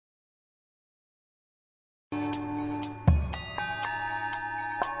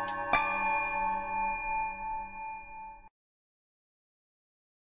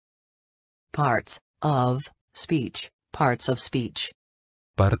Parts of speech. Parts of speech.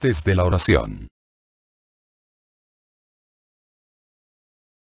 Partes de la oración.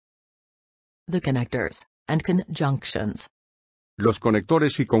 The connectors and conjunctions. Los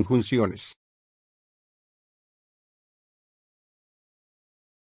conectores y conjunciones.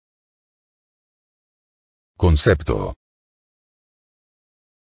 Concepto.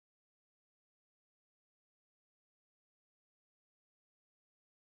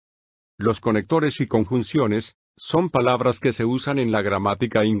 Los conectores y conjunciones son palabras que se usan en la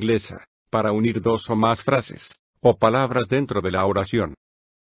gramática inglesa para unir dos o más frases o palabras dentro de la oración.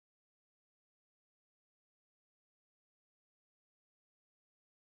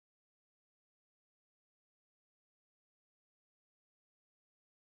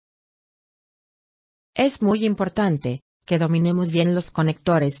 Es muy importante que dominemos bien los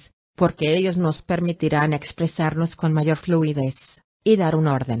conectores, porque ellos nos permitirán expresarnos con mayor fluidez y dar un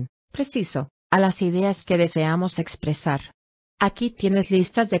orden preciso a las ideas que deseamos expresar. Aquí tienes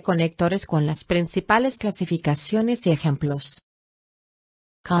listas de conectores con las principales clasificaciones y ejemplos.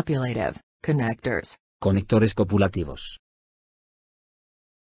 Copulative connectors. Conectores copulativos.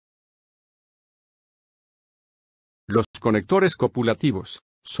 Los conectores copulativos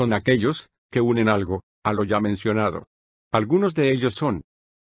son aquellos que unen algo a lo ya mencionado. Algunos de ellos son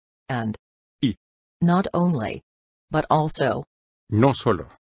And. Y. Not only. But also. No solo,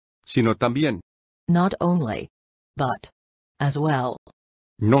 sino también. Not only. But. As well.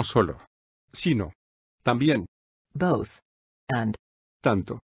 No solo, sino también. Both. And.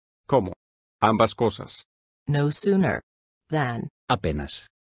 Tanto como. Ambas cosas. No sooner. Than. Apenas.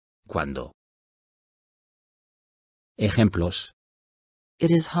 Cuando. Ejemplos.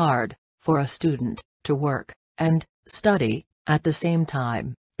 It is hard for a student to work and study at the same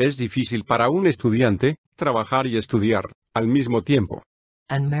time. Es difícil para un estudiante trabajar y estudiar al mismo tiempo.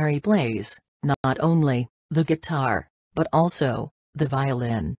 And Mary plays not only the guitar, but also the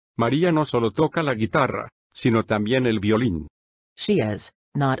violin. María no solo toca la guitarra, sino también el violín. She is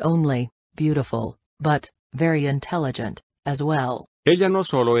not only beautiful, but very intelligent as well. Ella no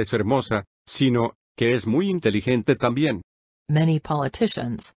solo es hermosa, sino que es muy inteligente también. Many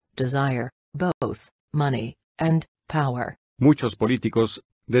politicians desire both money and power. Muchos políticos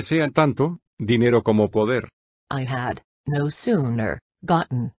desean tanto dinero como poder. I had no sooner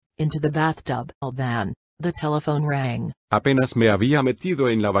gotten into the bathtub than the telephone rang. Apenas me había metido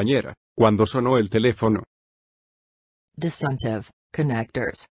en la bañera cuando sonó el teléfono. Disjunctive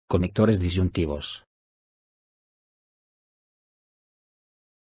connectors. Conectores disyuntivos.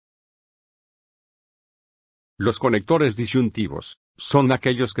 Los conectores disyuntivos son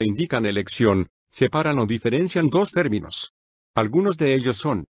aquellos que indican elección, separan o diferencian dos términos. Algunos de ellos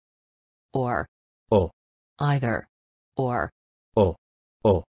son Or. O. Either. Or. O.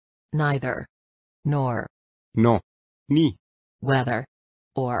 O. Neither. Nor. no, ni, Whether.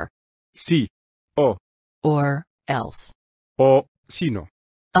 Or. sí, o, Or else. sino,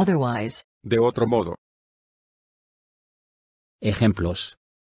 Otherwise. de otro modo. Ejemplos.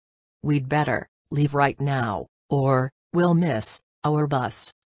 We'd better leave right now, or we'll miss our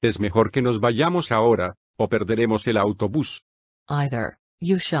bus. Es mejor que nos vayamos ahora, o perderemos el autobús. Either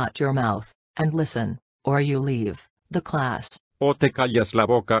you shut your mouth and listen, or you leave the class. O te callas la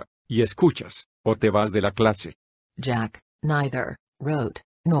boca y escuchas, o te vas de la clase. Jack neither wrote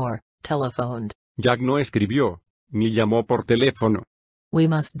nor telephoned. Jack no escribió, ni llamó por teléfono. We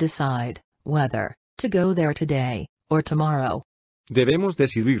must decide whether to go there today or tomorrow. Debemos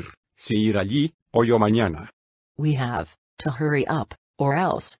decidir si ir allí, hoy o mañana. We have to hurry up, or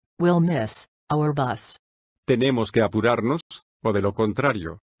else we'll miss our bus. Tenemos que apurarnos, o de lo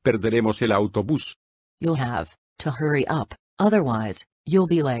contrario, perderemos el autobús. You'll have to hurry up, otherwise you'll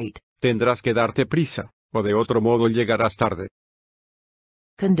be late. Tendrás que darte prisa, o de otro modo llegarás tarde.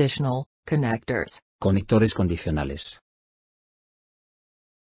 Conditional connectors. Conectores condicionales.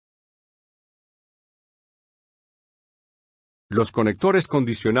 Los conectores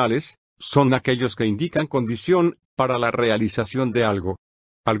condicionales son aquellos que indican condición para la realización de algo.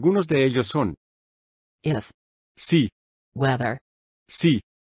 Algunos de ellos son If. sí, Whether. sí,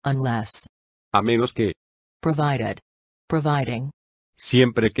 Unless. a menos que, Provided. Providing.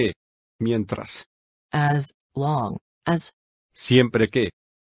 siempre que, mientras, As long as. siempre que,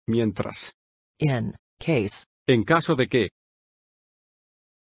 mientras, In case. en caso de que.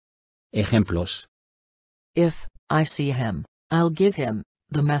 Ejemplos. If I see him, I'll give him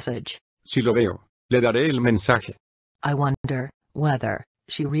the message. Si lo veo, le daré el mensaje. I wonder whether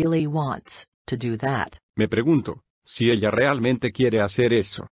she really wants to do that. Me pregunto si ella realmente quiere hacer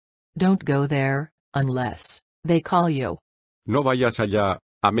eso. Don't go there unless they call you. No vayas allá,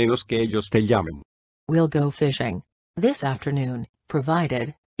 a menos que ellos te llamen. We'll go fishing this afternoon,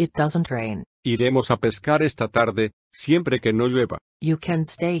 provided it doesn't rain. Iremos a pescar esta tarde, siempre que no llueva. You can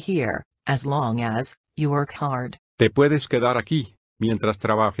stay here, as long as you work hard. Te puedes quedar aquí, mientras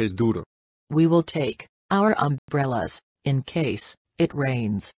trabajes duro. We will take our umbrellas, in case it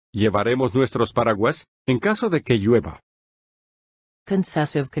rains. Llevaremos nuestros paraguas, en caso de que llueva.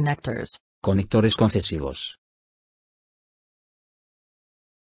 Concessive connectors. Conectores concesivos.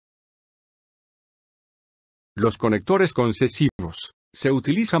 Los conectores concesivos se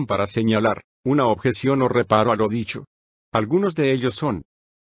utilizan para señalar una objeción o reparo a lo dicho. Algunos de ellos son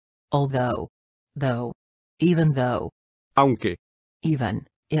Although, though, even though, aunque, even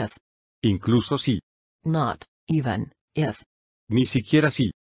if, incluso si, not even if, ni siquiera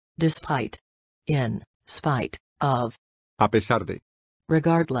si, despite, in spite of, a pesar de,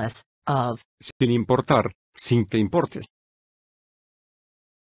 regardless of. sin importar, sin que importe.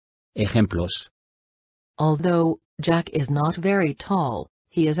 Ejemplos. Although Jack is not very tall,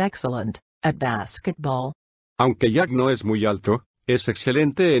 he is excellent at basketball. Aunque Jack no es muy alto, es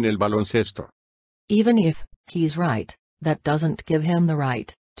excelente en el baloncesto. Even if he's right, that doesn't give him the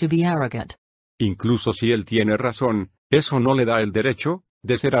right to be arrogant. Incluso si él tiene razón, eso no le da el derecho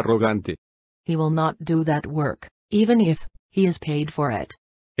de ser arrogante. He will not do that work, even if he is paid for it.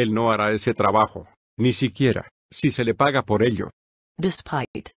 Él no hará ese trabajo, ni siquiera si se le paga por ello.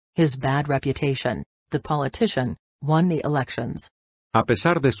 Despite his bad reputation, the politician won the elections. A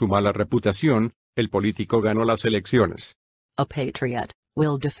pesar de su mala reputación, el político ganó las elecciones. A patriot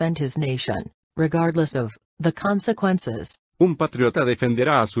will defend his nation, regardless of the consequences. Un patriota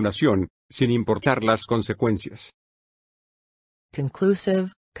defenderá a su nación, sin importar las consecuencias.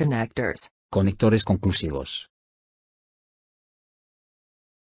 Conclusive connectors. Conectores conclusivos.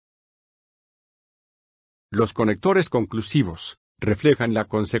 Los conectores conclusivos reflejan la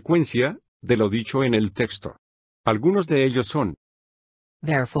consecuencia de lo dicho en el texto. Algunos de ellos son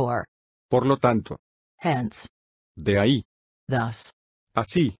Therefore, por lo tanto, hence, de ahí, thus,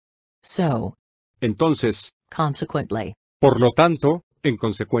 así, so, entonces, consequently. por lo tanto, en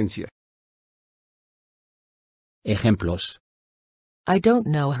consecuencia. Ejemplos. I don't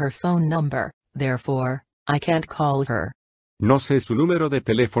know her phone number, therefore, I can't call her. No sé su número de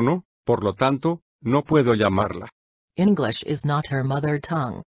teléfono, por lo tanto, no puedo llamarla. English is not her mother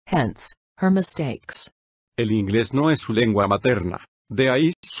tongue, hence, her mistakes. El inglés no es su lengua materna, de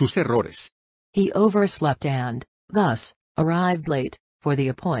ahí sus errores. He overslept and, thus, arrived late for the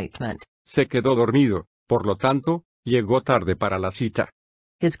appointment. Se quedó dormido, por lo tanto, llegó tarde para la cita.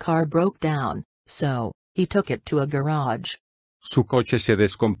 His car broke down, so, he took it to a garage. Su coche se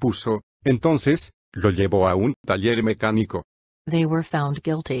descompuso, entonces, lo llevó a un taller mecánico. They were found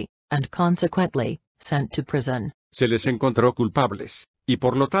guilty, and consequently, sent to prison. Se les encontró culpables, y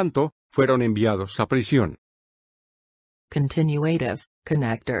por lo tanto, fueron enviados a prisión. Continuative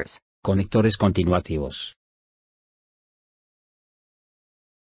connectors. Conectores continuativos.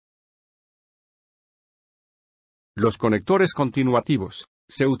 Los conectores continuativos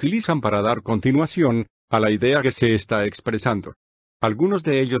se utilizan para dar continuación a la idea que se está expresando. Algunos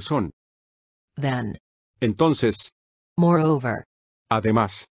de ellos son Then, entonces, moreover,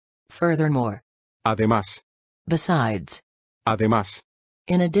 además, furthermore, además, besides, además,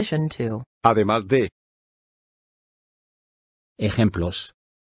 in addition to. además de. Ejemplos.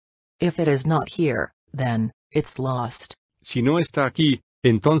 If it is not here, then, it's lost. Si no está aquí,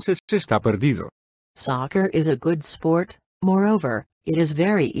 entonces está perdido. Soccer is a good sport, moreover, it is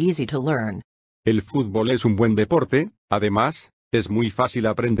very easy to learn. El fútbol es un buen deporte, además, es muy fácil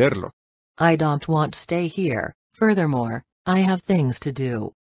aprenderlo. I don't want to stay here, furthermore, I have things to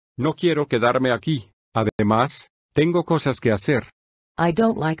do. No quiero quedarme aquí, además, tengo cosas que hacer. I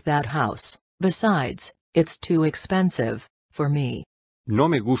don't like that house, besides, it's too expensive, for me. No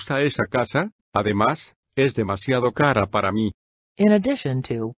me gusta esa casa, además, es demasiado cara para mí. In addition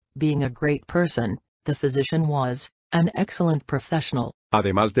to being a great person, the physician was an excellent professional.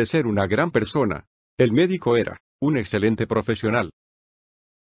 Además de ser una gran persona, el médico era un excelente profesional.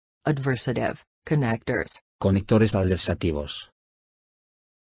 Adversative connectors. Conectores adversativos.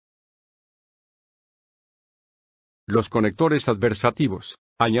 Los conectores adversativos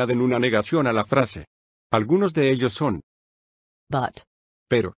añaden una negación a la frase. Algunos de ellos son But,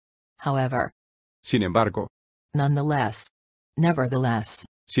 pero, however, sin embargo, nonetheless, nevertheless,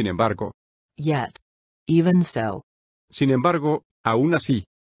 sin embargo, yet, even so, sin embargo, aún así,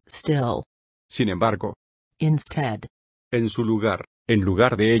 still, sin embargo, instead, en su lugar, en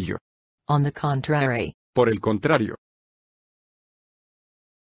lugar de ello, on the contrary. por el contrario.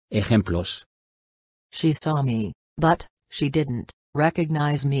 Ejemplos. She saw me, but she didn't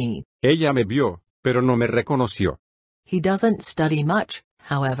recognize me. Ella me vio, pero no me reconoció. He doesn't study much,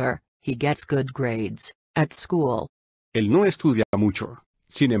 however, he gets good grades at school. Él no estudia mucho.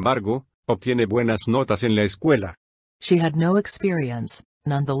 Sin embargo, obtiene buenas notas en la escuela. She had no experience,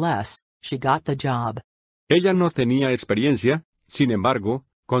 nonetheless, she got the job. Ella no tenía experiencia, sin embargo,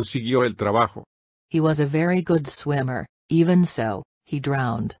 consiguió el trabajo. He was a very good swimmer, even so, he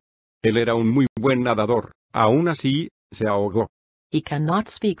drowned. Él era un muy buen nadador, aún así, se ahogó. He cannot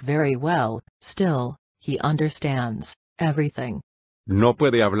speak very well, still, he understands everything. No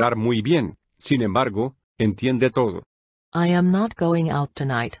puede hablar muy bien, sin embargo, entiende todo. I am not going out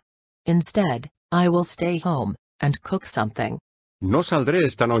tonight. Instead, I will stay home and cook something. No saldré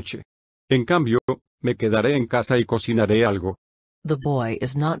esta noche. En cambio, me quedaré en casa y cocinaré algo. The boy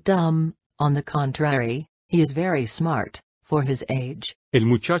is not dumb, on the contrary, he is very smart, for his age. El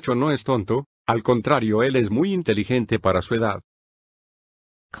muchacho no es tonto, al contrario, él es muy inteligente para su edad.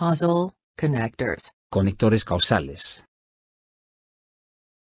 Causal connectors. Conectores causales.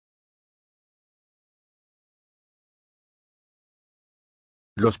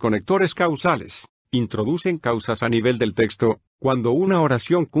 Los conectores causales introducen causas a nivel del texto, cuando una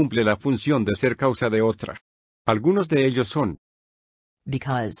oración cumple la función de ser causa de otra. Algunos de ellos son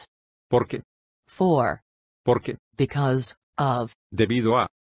Because. porque, For. porque, Because of. debido a,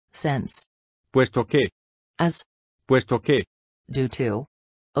 Since. puesto que, As. puesto que, Due to.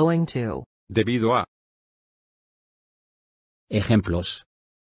 Owing to. debido a. Ejemplos.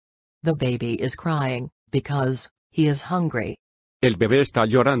 The baby is crying, because he is hungry. El bebé está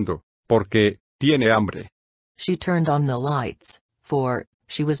llorando, porque tiene hambre. She turned on the lights, for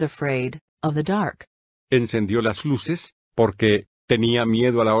she was afraid of the dark. Encendió las luces, porque tenía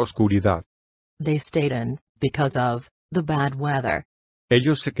miedo a la oscuridad. They stayed in, because of the bad weather.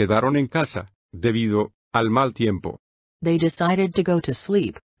 Ellos se quedaron en casa, debido al mal tiempo. They decided to go to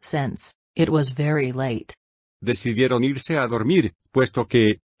sleep, since it was very late. Decidieron irse a dormir, puesto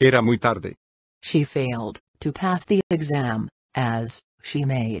que era muy tarde. She failed to pass the exam, as she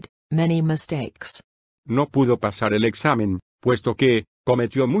made many mistakes. No pudo pasar el examen, puesto que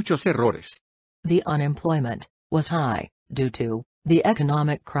cometió muchos errores. The unemployment was high, due to the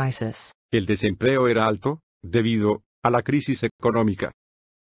economic crisis. El desempleo era alto, debido a la crisis económica.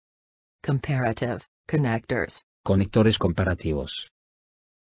 Comparative connectors. Conectores comparativos.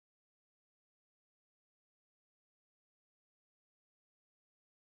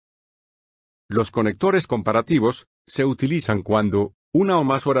 Los conectores comparativos se utilizan cuando una o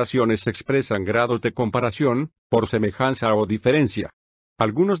más oraciones expresan grados de comparación, por semejanza o diferencia.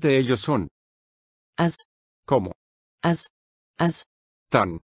 Algunos de ellos son As. como, As.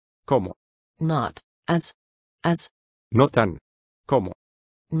 tan, como, Not. As. no tan, como,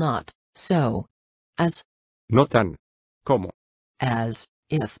 Not. So. As. no tan, como, As.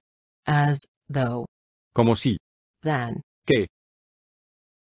 If. As. Though. como si, Than. que.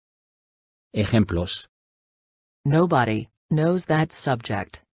 Ejemplos. Nobody knows that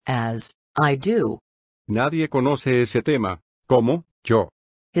subject, as I do. Nadie conoce ese tema, como yo.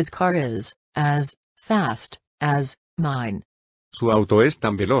 His car is as fast as mine. Su auto es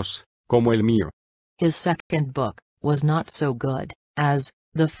tan veloz como el mío. His second book was not so good as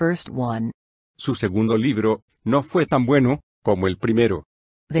the first one. Su segundo libro no fue tan bueno como el primero.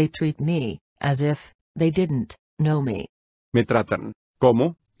 They treat me as if they didn't know me. Me tratan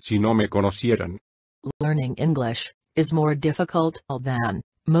como si no me conocieran. Learning English is more difficult than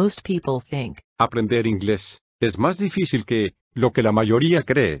most people think. Aprender inglés es más difícil que lo que la mayoría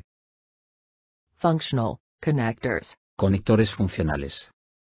cree. Functional connectors. Conectores funcionales.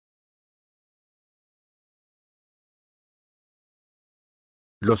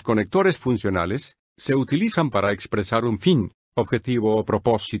 Los conectores funcionales se utilizan para expresar un fin, objetivo o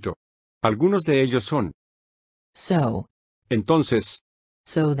propósito. Algunos de ellos son So. entonces,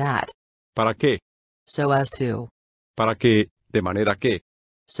 So that. ¿para qué? So as to. ¿Para qué? De manera que,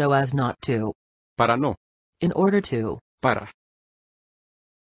 So as not to. para no, In order to. para.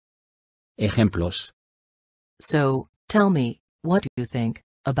 Ejemplos. So, tell me, what do you think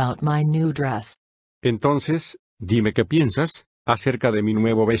about my new dress? Entonces, dime qué piensas acerca de mi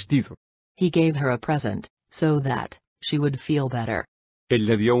nuevo vestido. He gave her a present, so that she would feel better. Él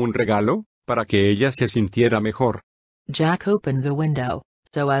le dio un regalo, para que ella se sintiera mejor. Jack opened the window,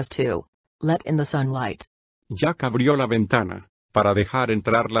 so as to let in the sunlight. Jack abrió la ventana, para dejar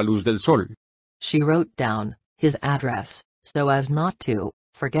entrar la luz del sol. She wrote down his address, so as not to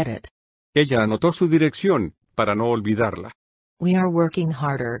forget it. Ella anotó su dirección, para no olvidarla. We are working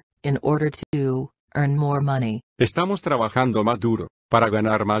harder, in order to earn more money. Estamos trabajando más duro, para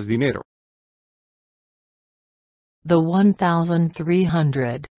ganar más dinero. The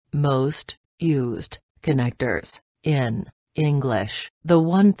 1,300 most used connectors in English. The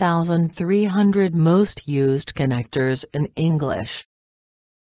 1,300 most used connectors in English.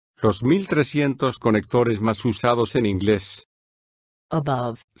 Los 1.300 conectores más usados en inglés.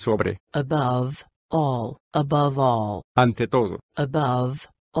 Above. Sobre. Above all. Above all. Ante todo. Above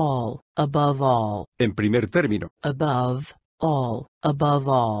all. Above all. En primer término. Above all. Above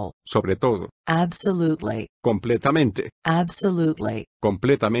all. Sobre todo. Absolutely. Completamente. Absolutely.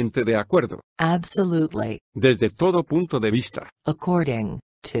 Completamente de acuerdo. Absolutely. Desde todo punto de vista. According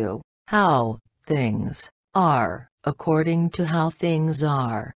to how things are. According to how things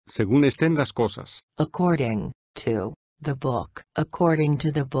are. Según estén las cosas. According to the book. According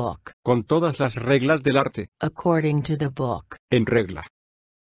to the book. Con todas las reglas del arte. According to the book. En regla.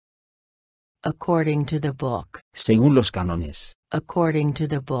 According to the book. Según los cánones. According to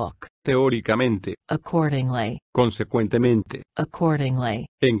the book. Teóricamente. Accordingly. Consecuentemente. Accordingly.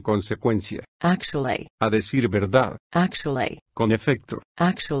 En consecuencia. Actually. A decir verdad. Actually. Con efecto.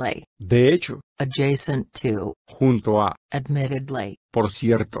 Actually. De hecho. Adjacent to. Junto a. Admittedly. Por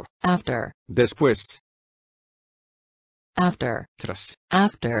cierto. After. Después. After. Tras.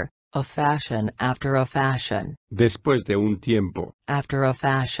 After. A fashion. After a fashion. Después de un tiempo. After a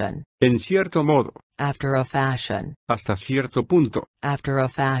fashion. En cierto modo. After a fashion. Hasta cierto punto. After a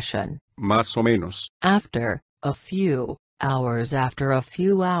fashion. Más o menos. After a few hours. After a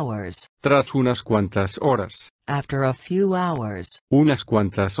few hours. Tras unas cuantas horas. After a few hours. Unas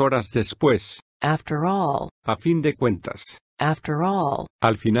cuantas horas después. After all. A fin de cuentas. After all.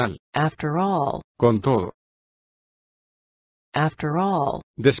 Al final. After all. Con todo. After all.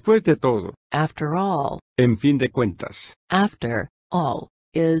 Después de todo. After all. En fin de cuentas. After all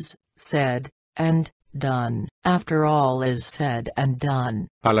is said and done. After all is said and done.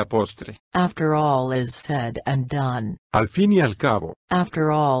 A la postre. After all is said and done. Al fin y al cabo.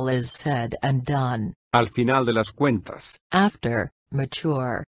 After all is said and done. Al final de las cuentas. After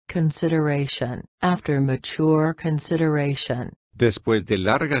mature consideration. After mature consideration. Después de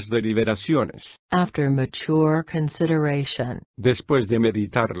largas deliberaciones. After mature consideration. Después de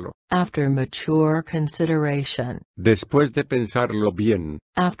meditarlo. After mature consideration. Después de pensarlo bien.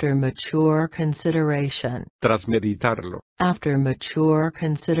 After mature consideration. Tras meditarlo. After mature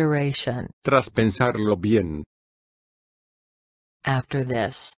consideration. Tras pensarlo bien. After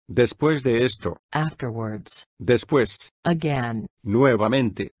this. Después de esto. Afterwards. Después. Again.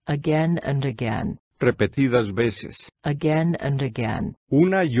 Nuevamente. Again and again. Repetidas veces. Again and again.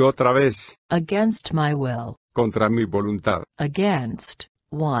 Una y otra vez. Against my will. Contra mi voluntad. Against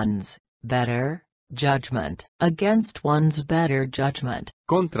one's better judgment. Against one's better judgment.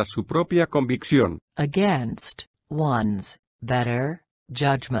 Contra su propia convicción. Against one's better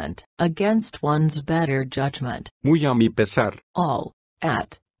judgment. Against one's better judgment. Muy a mi pesar. All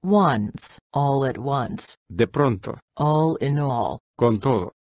at once. All at once. De pronto. All in all. Con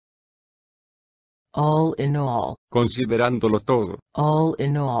todo. All in all. Considerándolo todo. All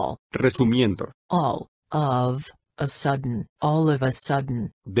in all. Resumiendo. All of a sudden. All of a sudden.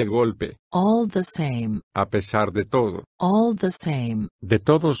 De golpe. All the same. A pesar de todo. All the same. De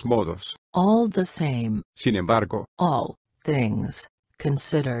todos modos. All the same. Sin embargo. All things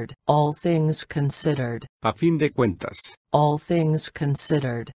considered. All things considered. A fin de cuentas. All things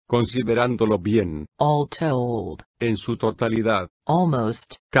considered. Considerándolo bien. All told. En su totalidad.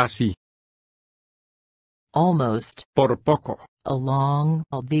 Almost. Casi. Almost. Por poco. Along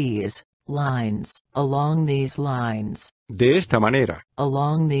all these lines. Along these lines. De esta manera.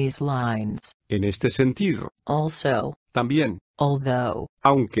 Along these lines. En este sentido. Also. También. Although.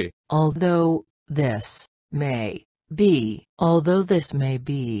 Aunque. Although this may be. Although this may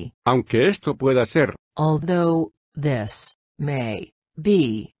be. Aunque esto pueda ser. Although this may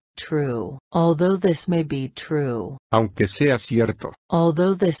be true. Although this may be true. Aunque sea cierto.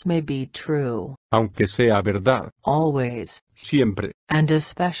 Although this may be true. Aunque sea verdad. Always. Siempre. And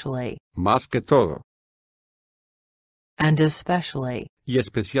especially. Más que todo. And especially. Y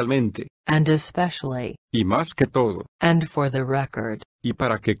especialmente. And especially. Y más que todo. And for the record. Y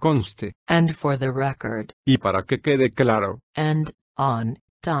para que conste. And for the record. Y para que quede claro. And on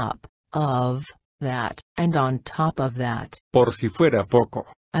top of that. And on top of that. Por si fuera poco.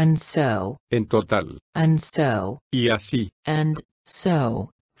 And so. En total. And so. Y así. And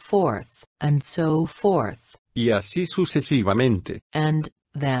so forth. And so forth. Y así sucesivamente. And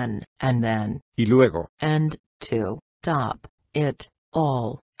then. And then. Y luego. And to top it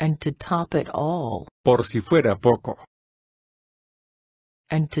all. And to top it all. Por si fuera poco.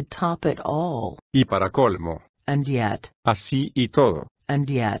 And to top it all. Y para colmo. And yet. Así y todo. And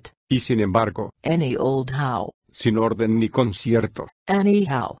yet. Y sin embargo. Any old how. sin orden ni concierto.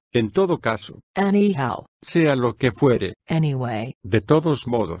 anyhow, En todo caso, anyhow, sea lo que fuere, anyway, de todos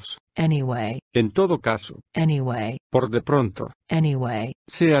modos, anyway, en todo caso, anyway, por de pronto, anyway,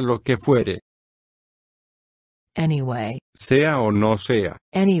 sea lo que fuere, anyway, sea o no sea.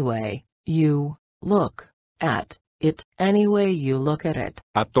 anyway, you look at it, anyway you look at it,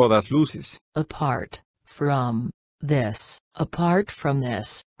 A todas luces, apart from this, apart from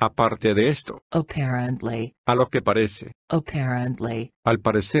this, aparte de esto, apparently, a lo que parece, apparently, al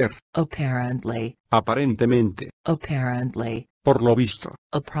parecer, apparently, aparentemente, apparently, por lo visto,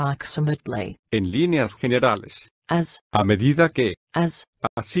 approximately, en líneas generales, as, a medida que, as,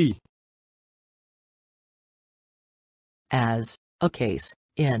 así, as, a case,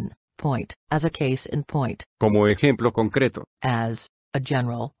 in, point, as a case in point, como ejemplo concreto, as, a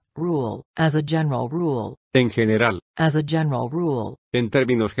general, rule, as a general rule, en general, as a general rule, en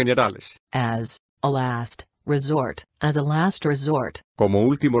términos generales, as, a last, resort, as a last resort, como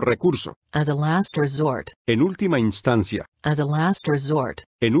último recurso, as a last resort, en última instancia, as a last resort,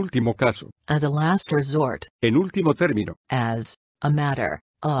 en último caso, as a last resort, en último término, as, a matter,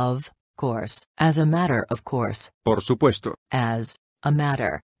 of, course, as a matter of course, por supuesto, as, a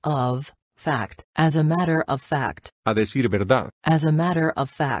matter, of, fact, as a matter of fact, a decir verdad, as a matter of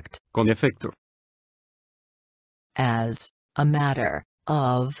fact, con efecto, as, a matter,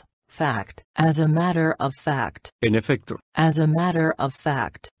 of, fact, as a matter of fact, en efecto, as a matter of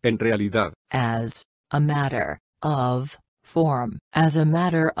fact, en realidad, as, a matter, of, form, as a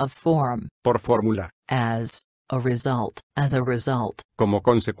matter of form, por fórmula, as, a result, como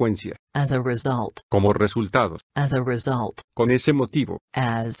consecuencia, as a result, como resultados, as a result, con ese motivo,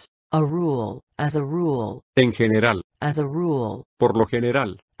 as, a rule, en general, as a rule, por lo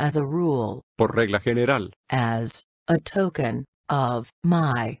general, as a rule, por regla general, as, a token, of,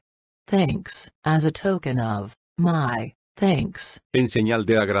 my, thanks, as a token of, my, thanks, en señal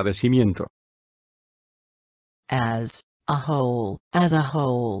de agradecimiento, as, a whole,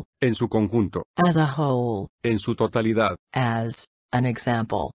 en su conjunto, as a whole, en su totalidad, as, an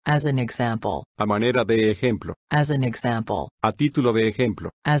example, as an example, a manera de ejemplo, as an example, a título de ejemplo,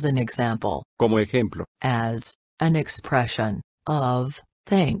 as an example, como ejemplo, as, an expression, of,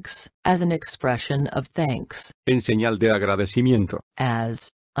 thanks, as an expression of thanks, en señal de agradecimiento, as,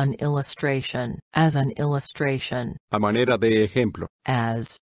 an illustration, a manera de ejemplo,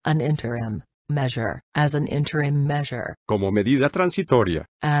 as, an interim measure, as an interim measure, como medida transitoria,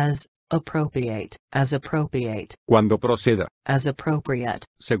 as, appropriate, cuando proceda, as appropriate,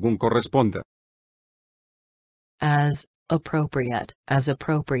 según corresponda, as appropriate,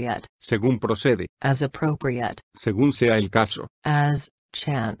 según procede, as appropriate, según sea el caso, as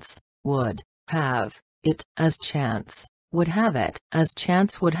chance would have it, as chance would have it, as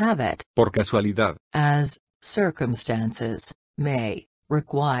chance would have it, por casualidad, as circumstances may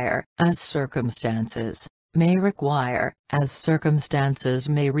require, as circumstances may require, as circumstances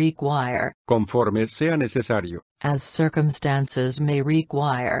may require, conforme sea necesario, as circumstances may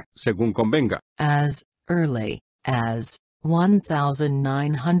require, según convenga, as early as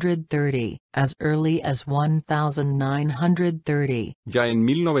 1930, as early as 1930, ya en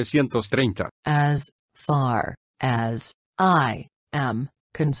 1930, as far as I am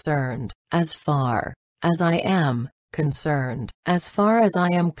concerned, as far as I am concerned, as far as I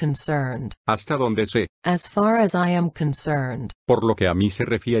am concerned, hasta donde sé, as far as I am concerned, por lo que a mí se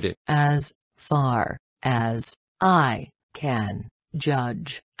refiere, as far as I can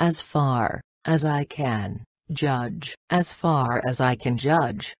judge, as far as I can judge, as far as I can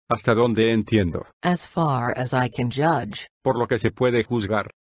judge, hasta donde entiendo, as far as I can judge, por lo que se puede juzgar,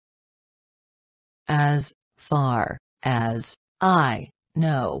 as far as I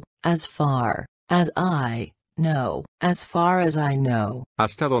know, as far as I know, as far as I know,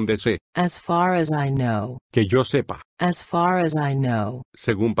 hasta donde sé, as far as I know, que yo sepa, as far as I know,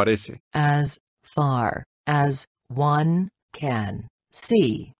 según parece, as far as one can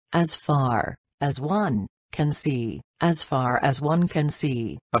see, as far as one can see, as far as one can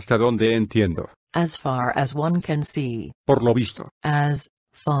see, hasta donde entiendo, as far as one can see, por lo visto, as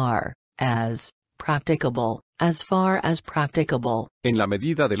far as practicable, as far as practicable, en la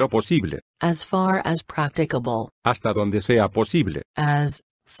medida de lo posible, as far as practicable, hasta donde sea posible, as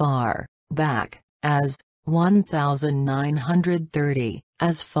far back as 1930,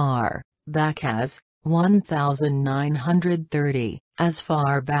 as far back as 1930, as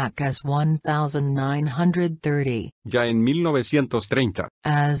far back as 1930, ya en 1930,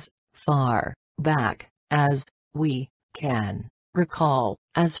 as far back as we can recall,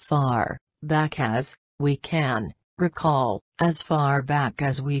 as far back as we can recall, as far back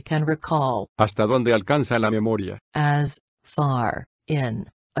as we can recall, hasta donde alcanza la memoria, as far in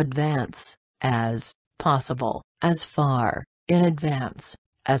advance as possible, as far in advance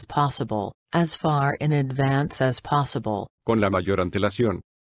as possible, as far in advance as possible, con la mayor antelación,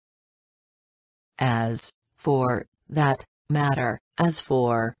 as for that matter, as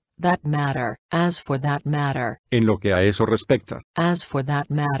for that matter, as for that matter, en lo que a eso respecta, as for that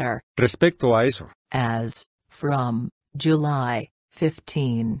matter, respecto a eso, as from July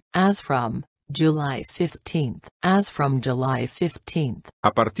 15, as from July 15th, as from July 15th,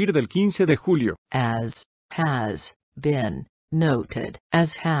 a partir del 15 de julio, as has been noted,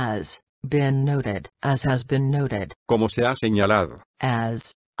 as has been noted, as has been noted, como se ha señalado,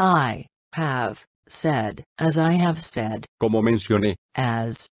 as I have said, as I have said, como mencioné,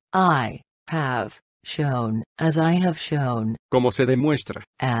 as I have shown, as I have shown, como se demuestra,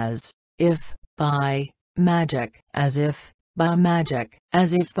 as if by magic, as if by magic,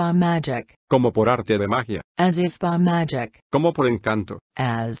 as if by magic, como por arte de magia, as if by magic, como por encanto,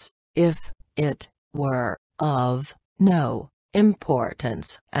 as if it were of no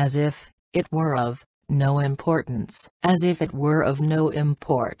importance, as if it were of no importance, as if it were of no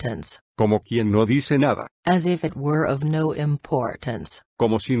importance, como quien no dice nada, as if it were of no importance,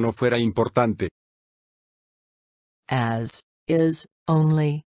 como si no fuera importante, as is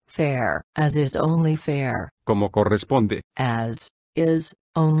only fair, as is only fair, como corresponde, as is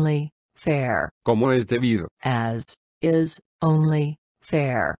only fair, como es debido, as is only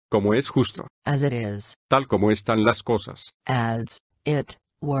fair, como es justo, as it is, tal como están las cosas, as it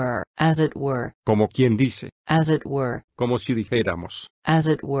were, as it were, como quien dice, as it were, como si dijéramos, as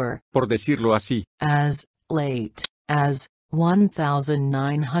it were, por decirlo así, as late as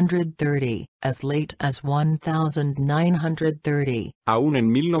 1930, as late as 1930, aún en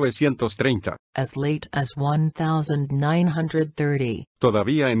 1930, as late as 1930,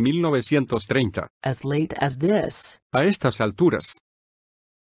 todavía en 1930, as late as this, a estas alturas,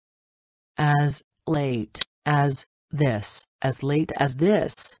 as late as this, as late as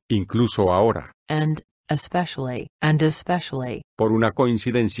this, incluso ahora, and especially, por una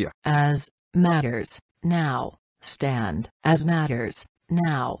coincidencia, as matters now stand, as matters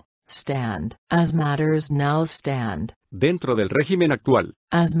now stand, as matters now stand, dentro del régimen actual,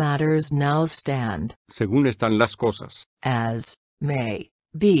 as matters now stand, según están las cosas, as may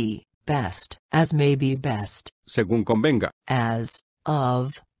be best, as may be best, según convenga, as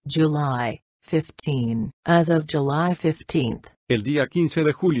of July 15, as of July 15th, el día 15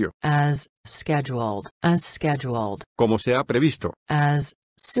 de julio, as scheduled, como se ha previsto, as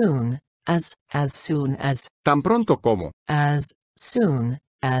soon as soon as, tan pronto como, as soon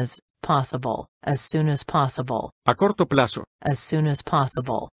as possible, as soon as possible, a corto plazo, as soon as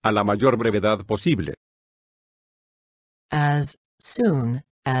possible, a la mayor brevedad posible, as soon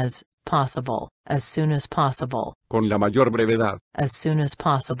as possible, as soon as possible, con la mayor brevedad, as soon as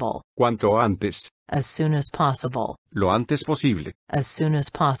possible, cuanto antes, as soon as possible, lo antes posible, as soon as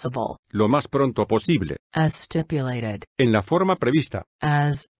possible, lo más pronto posible, as stipulated, en la forma prevista,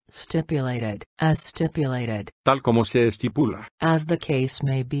 as stipulated, tal como se estipula, as the case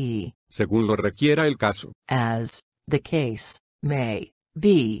may be, según lo requiera el caso, as the case may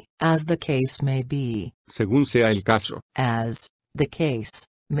be, as the case may be, según sea el caso, as the case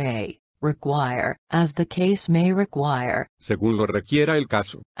may require, as the case may require, según lo requiera el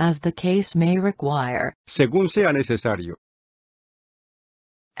caso, as the case may require, según sea necesario,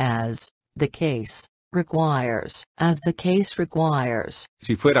 as the case requires, as the case requires,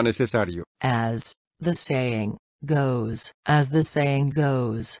 si fuera necesario, as the saying goes, as the saying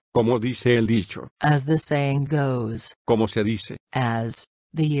goes, como dice el dicho, as the saying goes, como se dice, as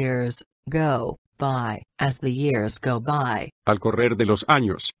the years go by, as the years go by, al correr de los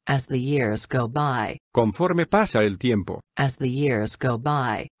años, as the years go by, conforme pasa el tiempo, as the years go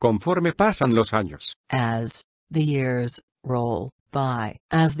by, conforme pasan los años, as the years roll by,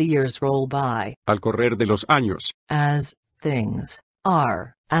 as the years roll by, al correr de los años, as things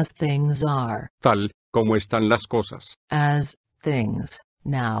are, tal como están las cosas, as things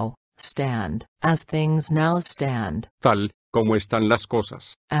now stand, as things now stand, tal como están las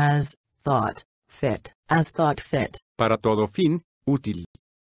cosas, as thought fit, para todo fin útil,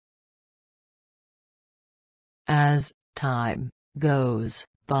 as time goes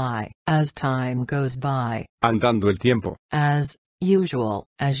by, andando el tiempo, as usual,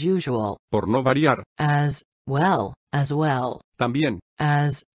 por no variar, as well, también,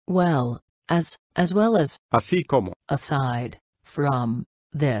 as well as, así como, aside from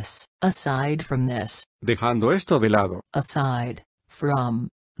this, dejando esto de lado, aside from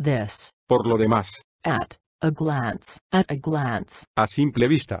this, por lo demás, at a glance, a simple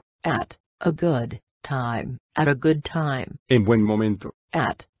vista, at a good time, at a good time, en buen momento,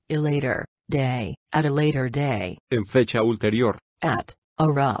 at a later day, at a later day, en fecha ulterior, at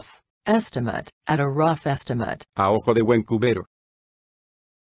a rough estimate, at a rough estimate, a ojo de buen cubero,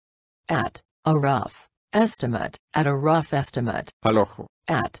 at a rough estimate, at a rough estimate, al ojo,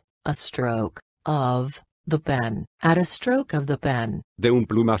 at a stroke of the pen, at a stroke of the pen, de un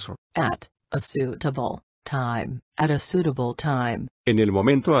plumazo, at a suitable time, at a suitable time, en el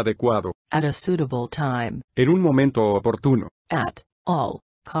momento adecuado, at a suitable time, en un momento oportuno, at all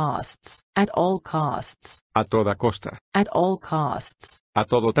costs, at all costs, a toda costa, at all costs, a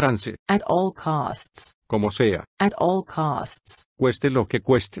todo trance, at all costs, como sea, at all costs, cueste lo que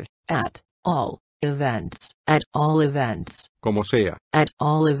cueste, at all events, at all events, como sea, at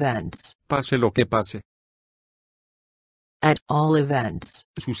all events, pase lo que pase, at all events,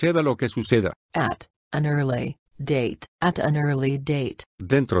 suceda lo que suceda, at an early date, at an early date,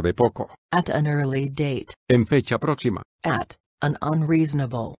 dentro de poco, at an early date, en fecha próxima, at an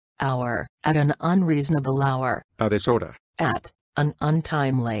unreasonable hour, at an unreasonable hour, a deshora, at an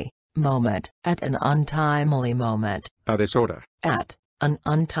untimely moment, at an untimely moment, a deshora, at an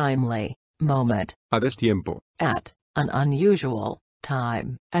untimely moment, a destiempo, at an unusual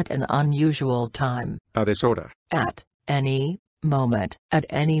time, at an unusual time, a deshora, at any moment, at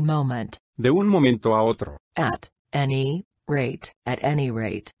any moment, de un momento a otro, at any rate, at any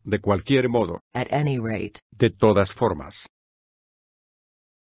rate, de cualquier modo, at any rate, de todas formas,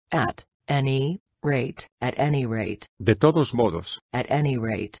 at any rate, at any rate, de todos modos, at any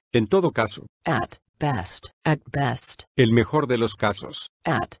rate, en todo caso, at best, el mejor de los casos,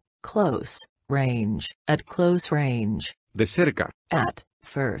 at close range, de cerca, at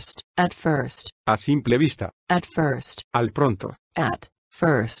first, a simple vista, at first, al pronto, at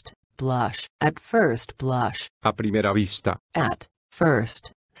first blush, at first blush, a primera vista, at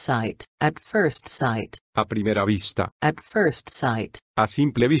first sight, at first sight, a primera vista, at first sight, a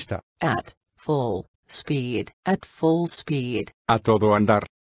simple vista, at full speed, at full speed, a todo andar,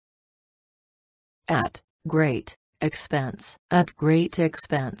 at great expense, at great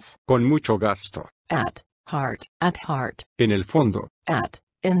expense, con mucho gasto, at heart, en el fondo, at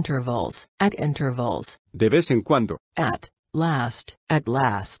intervals, de vez en cuando, at last, a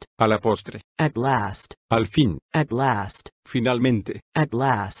la postre, at last, al fin, at last, finalmente, at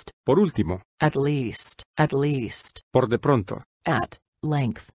last, por último, at least, por de pronto, at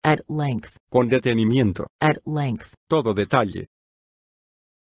length, con detenimiento, at length, todo detalle,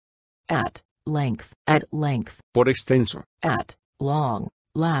 at length, por extenso, at long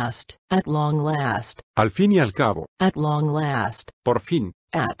last, al fin y al cabo, at long last, por fin,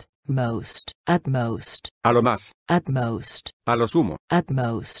 at most, a lo más, at most, a lo sumo, at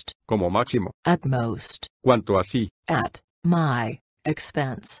most, como máximo, at most, cuanto así, at my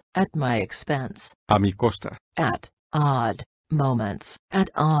expense, a mi costa, at odd moments,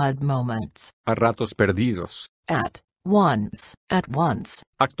 a ratos perdidos, at once,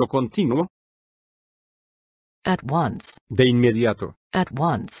 acto continuo, at once, de inmediato, at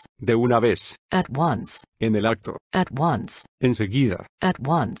once, de una vez, at once, en el acto, at once, enseguida, at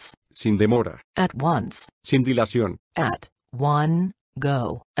once, sin demora, at once, sin dilación, at one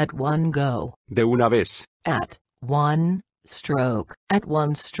go, de una vez, at one stroke,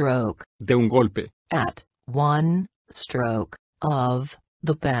 de un golpe, at one stroke of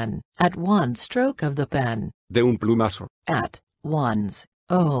the pen, at one stroke of the pen, de un plumazo, at one's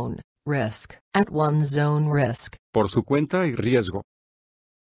own risk, at one's own risk, por su cuenta y riesgo,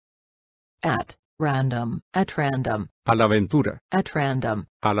 at random, a la aventura, at random,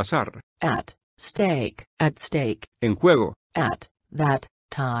 al azar, at stake, en juego, at that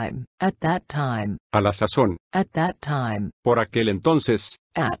time, a la sazón, at that time, por aquel entonces,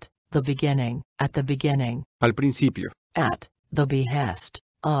 at the beginning, al principio, at the behest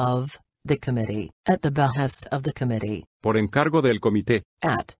of the committee, at the behest of the committee, por encargo del comité,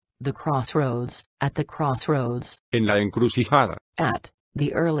 at the crossroads, en la encrucijada, at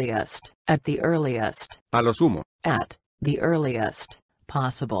the earliest, a lo sumo, at the earliest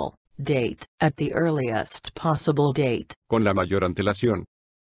possible date, at the earliest possible date, con la mayor antelación,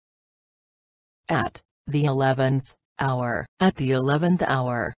 at the 11th hour, at the 11th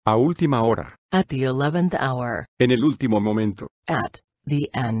hour, a última hora, at the 11th hour, en el último momento, at the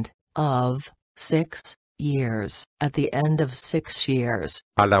end of 6 years, at the end of 6 years,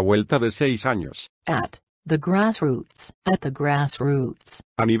 a la vuelta de 6 años, at the grassroots,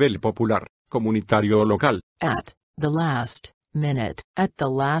 a nivel popular, comunitario o local, at the last minute, a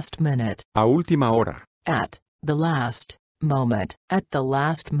última hora, at the last moment,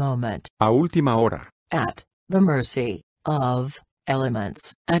 a última hora, at the mercy of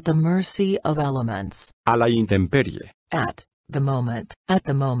elements. At the mercy of elements. A la intemperie. At the moment. At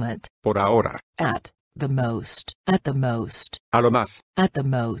the moment. Por ahora. At the most. At the most. A lo más. At the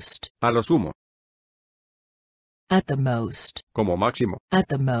most. A lo sumo. At the most. Como máximo. At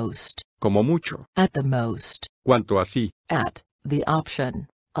the most. Como mucho. At the most. Cuanto así. At the option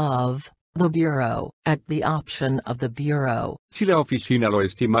of the Bureau. At the option of the Bureau. Si la oficina lo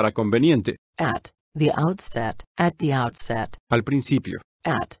estimara conveniente. At the outset. At the outset. Al principio.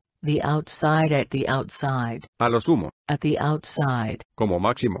 At the outside. At the outside. A lo sumo. At the outside. Como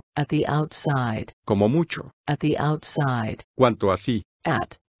máximo. At the outside. Como mucho. At the outside. Cuanto así.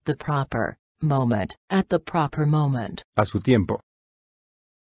 At the proper moment. At the proper moment. A su tiempo.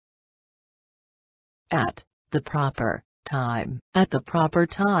 At the proper time. At the proper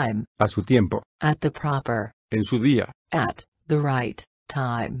time. A su tiempo. At the proper. En su día. At the right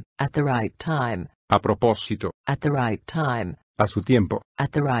time. At the right time. A propósito. At the right time. A su tiempo.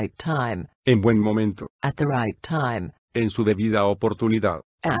 At the right time. En buen momento. At the right time. En su debida oportunidad.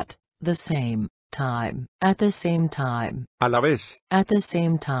 At the same time. At the same time. A la vez. At the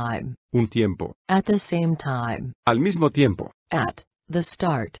same time. Un tiempo. At the same time. Al mismo tiempo. At the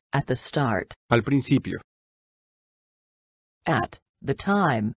start. At the start. Al principio. At the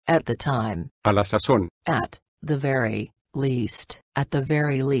time. At the time. A la sazón. At the very least. At the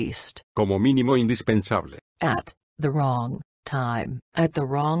very least. Como mínimo indispensable. At the wrong time. At the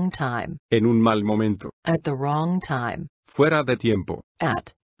wrong time. En un mal momento. At the wrong time. Fuera de tiempo.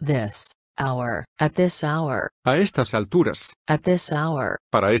 At this hour. At this hour. A estas alturas. At this hour.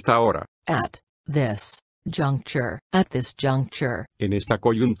 Para esta hora. At this juncture. At this juncture. En esta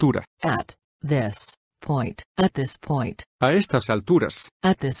coyuntura. At this point. At this point. A estas alturas.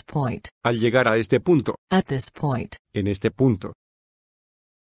 At this point. Al llegar a este punto. At this point. En este punto.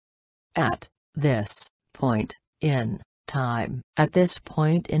 At this point in time. At this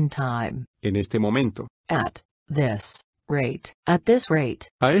point in time. En este momento. At this rate. At this rate.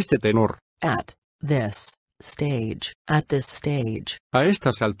 A este tenor. At this stage. At this stage. A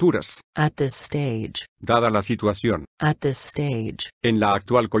estas alturas. At this stage. Dada la situación. At this stage. En la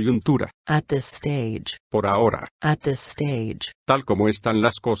actual coyuntura. At this stage. Por ahora. At this stage. Tal como están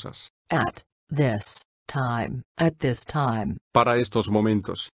las cosas. At this time. At this time. Para estos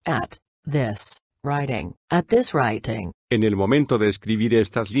momentos. At this writing. At this writing. En el momento de escribir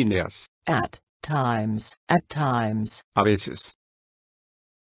estas líneas. At times. At times. A veces.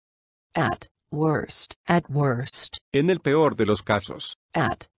 At worst. At worst. En el peor de los casos.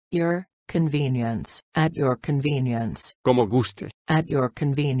 At your convenience. At your convenience. Como guste. At your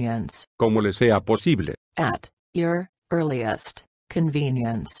convenience. Como le sea posible. At your earliest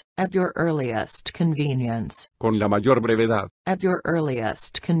convenience. At your earliest convenience. Con la mayor brevedad. At your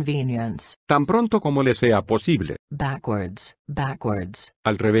earliest convenience. Tan pronto como le sea posible. Backwards. Backwards.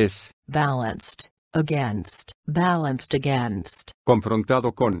 Al revés. Balanced. Against. Balanced against.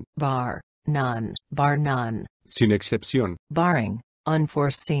 Confrontado con. Bar none. Bar none. Sin excepción. Barring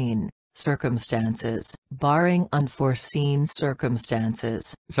unforeseen circumstances. Barring unforeseen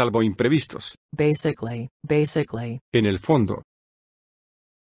circumstances. Salvo imprevistos. Basically. Basically. En el fondo.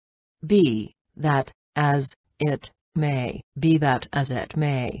 Be that as it may. Be that as it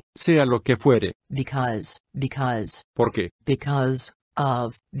may. Sea lo que fuere. Because. Because. ¿Por qué? Because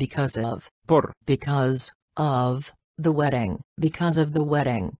of. Because of. Por. Because of the wedding. Because of the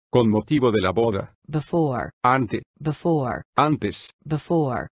wedding. Con motivo de la boda. Before. Ante. Before. Antes.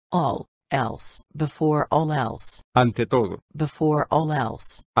 Before all else. Before all else. Ante todo. Before all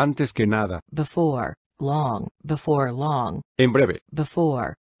else. Antes que nada. Before long. Before long. En breve.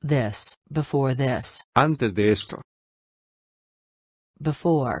 Before this. Before this. Antes de esto.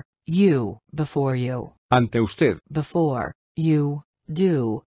 Before you. Before you. Ante usted. Before you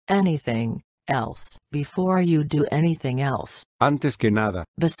do anything else. Before you do anything else. Antes que nada.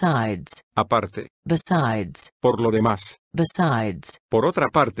 Besides. Aparte. Besides. Por lo demás. Besides. Por otra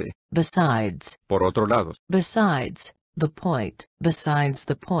parte. Besides. Por otro lado. Besides. The point. Besides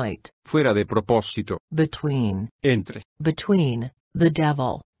the point. Fuera de propósito. Between. Entre. Between the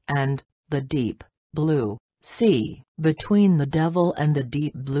devil and the deep blue sea. Between the devil and the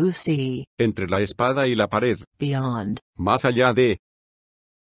deep blue sea. Entre la espada y la pared. Beyond. Más allá de.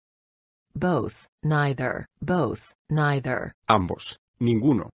 Both. Neither. Both. Neither. Ambos.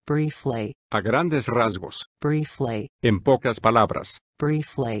 Ninguno. Briefly. A grandes rasgos. Briefly. En pocas palabras.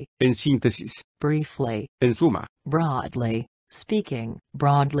 Briefly. En síntesis. Briefly. En suma. Broadly speaking.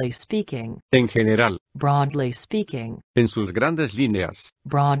 Broadly speaking. En general. Broadly speaking. En sus grandes líneas.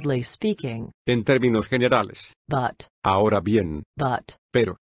 Broadly speaking. En términos generales. But. Ahora bien. But.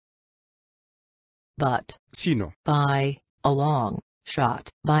 Pero. but, sino, by a long shot,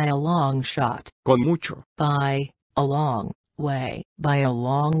 by a long shot, con mucho, by a long way, by a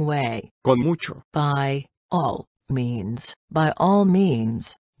long way, con mucho, by all means, by all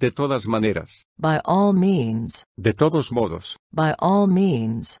means, de todas maneras, by all means, de todos modos, by all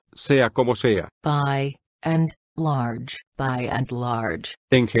means, sea como sea, by and large,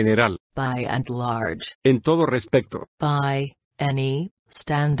 en general, by and large, en todo respecto, by any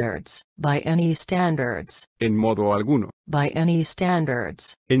standards, by any standards, en modo alguno, by any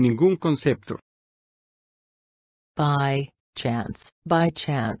standards, en ningún concepto, by chance,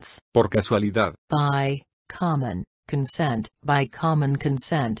 por casualidad, by common consent,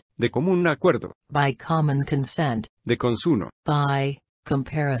 de común acuerdo, by common consent, de consuno, by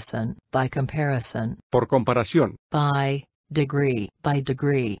comparison, por comparación, by degree,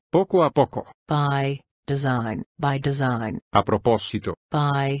 poco a poco, by design, a propósito,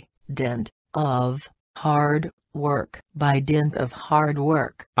 by dint of hard work,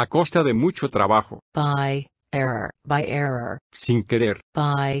 a costa de mucho trabajo, by error, sin querer,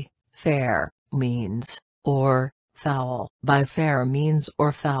 by fair means, or foul, by fair means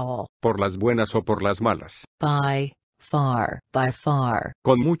or foul, por las buenas o por las malas, by far,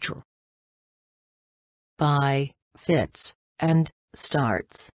 con mucho, by fits and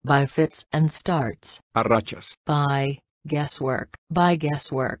starts, a rachas, by guesswork,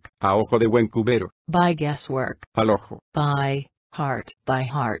 a ojo de buen cubero, by guesswork, al ojo, by heart,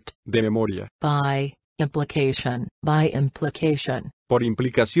 de memoria, by implication, por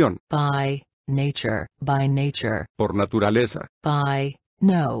implicación, by nature, por naturaleza, by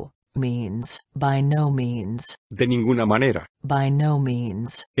no means, de ninguna manera, by no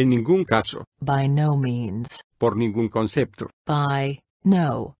means, en ningún caso, by no means, por ningún concepto, by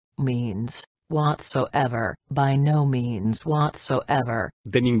no means whatsoever, by no means whatsoever,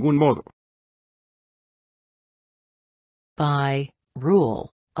 de ningún modo, by rule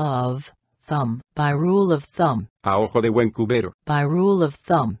of thumb, a ojo de buen cubero, by rule of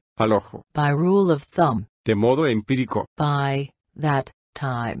thumb, al ojo, by rule of thumb, de modo empírico, by that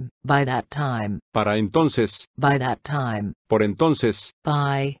time, para entonces, by that time, por entonces,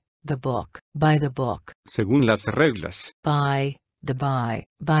 by the book, según las reglas, by the by,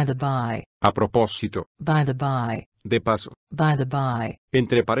 a propósito, by the by, de paso, by the by,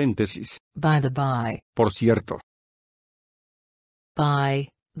 entre paréntesis, by the by, por cierto, by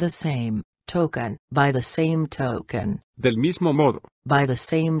the same token, del mismo modo, by the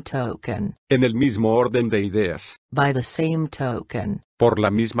same token, en el mismo orden de ideas, by the same token, por la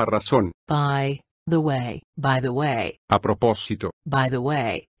misma razón, by the way, a propósito, by the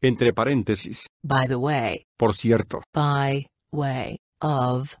way, entre paréntesis, by the way, por cierto, by way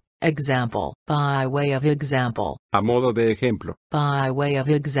of example, by way of example, a modo de ejemplo, by way of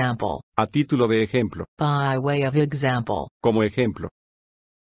example, a título de ejemplo, by way of example, como ejemplo,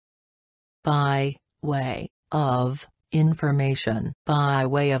 by way of information, by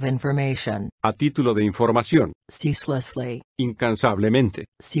way of information, a título de información, ceaselessly, incansablemente,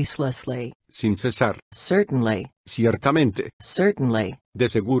 ceaselessly, sin cesar, certainly, ciertamente, certainly, de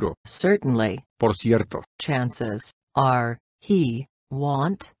seguro, certainly, por cierto, chances are he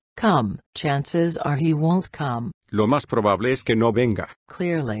won't come, chances are he won't come, lo más probable es que no venga,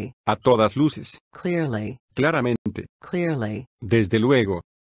 clearly, a todas luces, clearly, claramente, clearly, desde luego,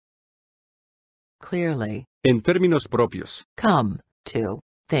 clearly, en términos propios, come to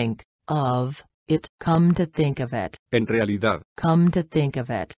think of it, come to think of it, en realidad, come to think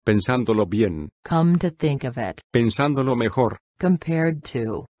of it, pensándolo bien, come to think of it, pensándolo mejor, compared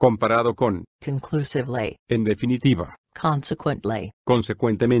to, comparado con, conclusively, en definitiva, consequently,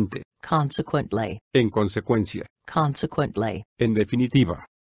 consecuentemente, consequently, en consecuencia, consequently, en definitiva,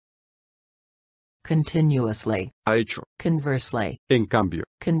 continuously, ha hecho, conversely, en cambio,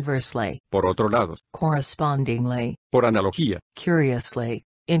 conversely, por otro lado, correspondingly, por analogía, curiously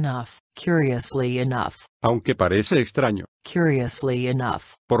enough, aunque parece extraño, curiously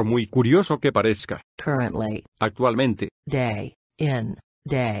enough, por muy curioso que parezca, currently, actualmente, day in,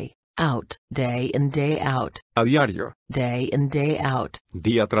 day out, day in, day out, a diario, day in, day out,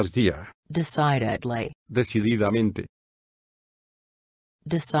 día tras día, decidedly, decididamente,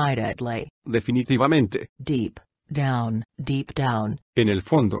 decidedly, definitivamente, deep down, en el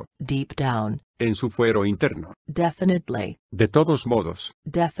fondo, deep down, en su fuero interno, definitely, de todos modos,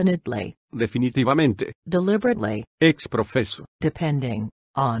 definitely, definitivamente, deliberately, ex profeso, depending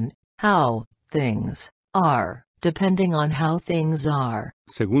on how things are,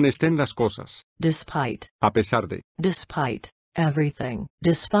 según estén las cosas, despite a pesar de, everything,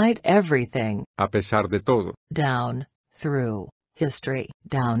 a pesar de todo, down, through, history,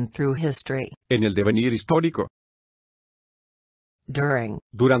 down through history, En el devenir histórico. during,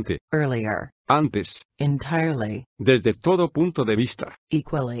 Durante. earlier, Antes. entirely, Desde todo punto de vista.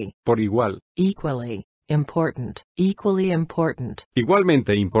 equally, Por igual. equally, important, equally important,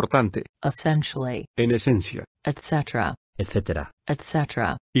 Igualmente importante. essentially, En esencia. etc., etc.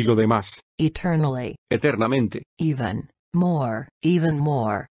 etc., Y lo demás. eternally, Eternamente. even more,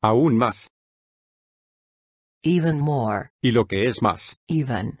 Aún más. even more, Y lo que es más.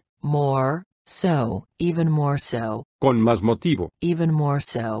 even more so, even more so, Con más motivo. even more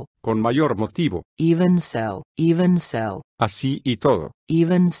so, Con mayor motivo. even so, Así y todo.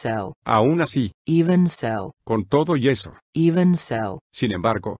 even so, Aún así. even so, Con todo y eso. even so, Sin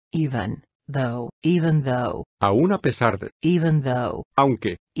embargo. even though, Aún a pesar de. even though,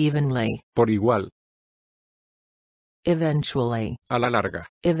 Aunque. evenly, Por igual. eventually, A la larga.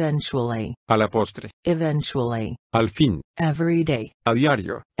 eventually, A la postre. eventually, Al fin. every day, A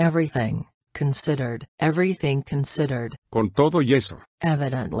diario. everything considered, Con todo y eso.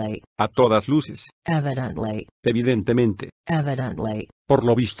 evidently, A todas luces. Evidentemente. Por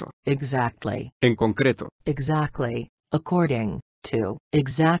lo visto. exactly, En concreto. according to,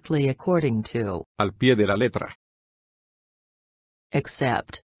 Al pie de la letra.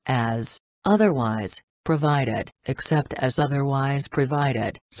 except as otherwise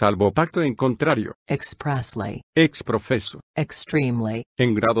provided, Salvo pacto en contrario. expressly, Ex profeso. extremely,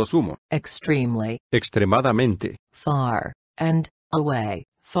 En grado sumo. Extremadamente. far and away,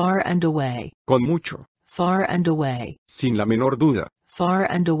 Con mucho. far and away, Sin la menor duda. far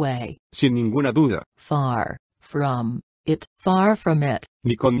and away, Sin ninguna duda. far from it,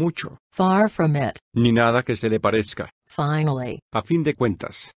 Ni con mucho. far from it, Ni nada que se le parezca. finally, A fin de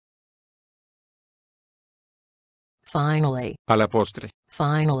cuentas. finally, A la postre.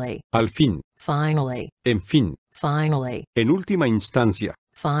 finally, Al fin. finally, En fin. finally, En última instancia.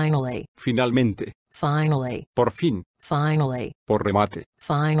 finally, Finalmente. finally, Por fin. finally, Por remate.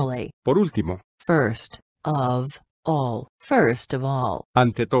 finally, Por último. first of all,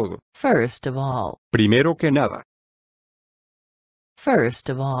 Ante todo. first of all, Primero que nada. first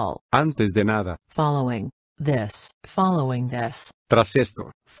of all, Antes de nada. following this, Tras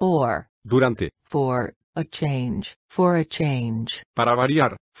esto. for Durante. a change, Para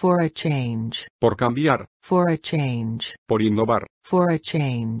variar. for a change, Por cambiar. for a change, Por innovar. for a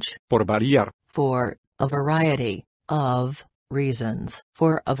change, Por variar. for a variety of reasons,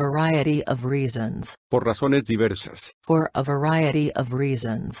 Por razones diversas. Por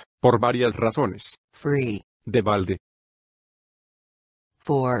varias razones. free, De balde.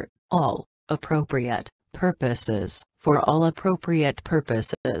 for all appropriate purposes,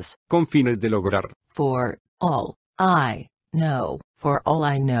 Con fines de lograr. for all I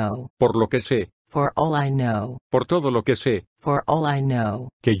know, Por lo que sé. for all I know, Por todo lo que sé. for all I know,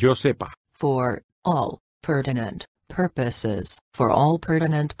 Que yo sepa. for all pertinent purposes, for all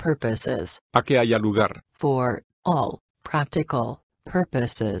pertinent purposes, A que haya lugar. for all practical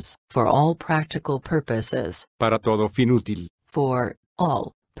purposes, for all practical purposes, Para todo fin útil. for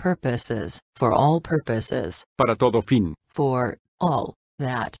all purposes, for all purposes, Para todo fin. for all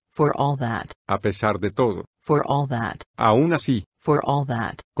that, for all that, A pesar de todo. for all that, Aún así. for all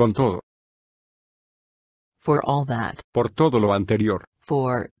that, Con todo. for all that, Por todo lo anterior.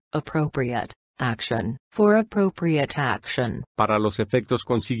 for appropriate action, for appropriate action, Para los efectos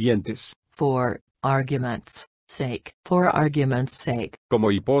consiguientes. for argument's sake, for argument's sake, Como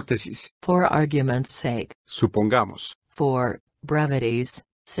hipótesis. for argument's sake, Supongamos. for brevity's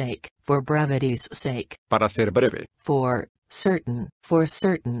sake, for brevity's sake, Para ser breve. for certain,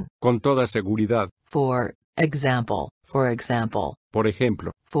 Con toda seguridad. for example, Por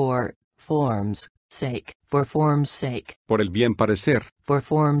ejemplo. for form's sake, for form's sake, Por el bien parecer. for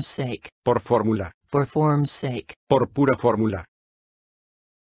form's sake, Por fórmula. for form's sake, Por pura fórmula.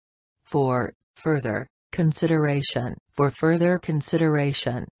 for further consideration,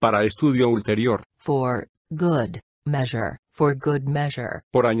 Para estudio ulterior. for good measure,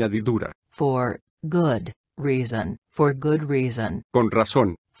 Por añadidura. for good reason, Con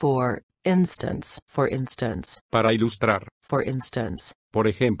razón. for instance, Para ilustrar. for instance, Por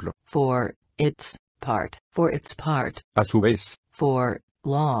ejemplo. for its part, A su vez. for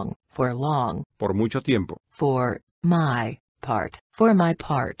long, Por mucho tiempo. for my part,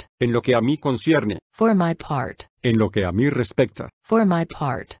 En lo que a mí concierne. for my part, En lo que a mí respecta. for my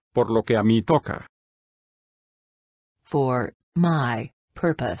part, Por lo que a mí toca. for my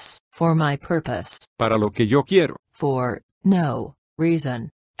purpose, Para lo que yo quiero. for no reason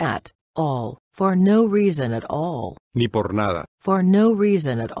at all, for no reason at all, Ni por nada. for no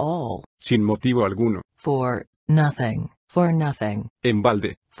reason at all, Sin motivo alguno. for nothing for nothing, en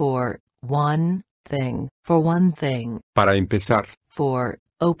balde, for one thing, for one thing, para empezar, for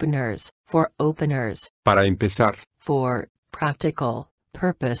openers, para empezar, for practical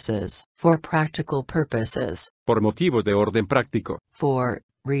purposes, for practical purposes, por motivos de orden práctico, for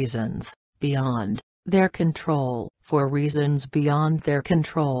reasons beyond their control, for reasons beyond their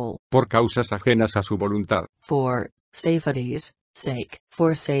control, por causas ajenas a su voluntad, for safety's sake,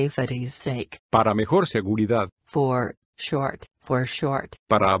 para mejor seguridad, for short,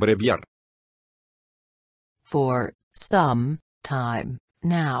 para abreviar, for some time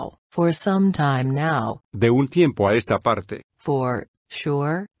now, for some time now, de un tiempo a esta parte, for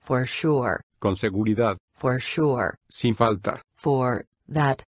sure, con seguridad, for sure, sin falta. for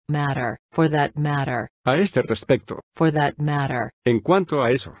that matter, A este respecto, for that matter, en cuanto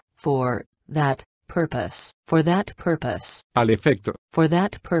a eso, for that purpose, al efecto, for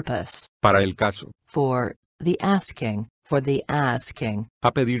that purpose, para el caso, for the asking,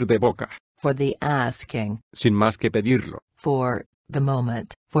 a pedir de boca, for the asking, sin más que pedirlo, for the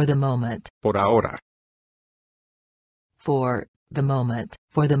moment, por ahora, for the moment,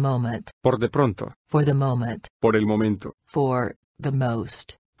 por de pronto, for the moment, por el momento, for the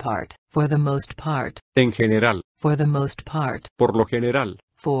most part, en general, for the most part, por lo general,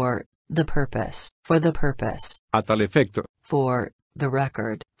 for the purpose, a tal efecto, for the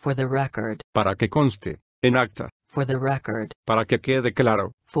record, para que conste, en acta, for the record, para que quede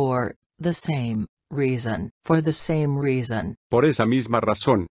claro, for the same reason, por esa misma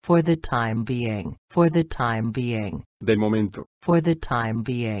razón, for the time being, del momento, for the time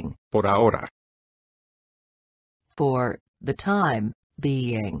being, por ahora, for the time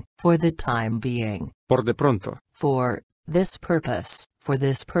being, por de pronto, for this purpose,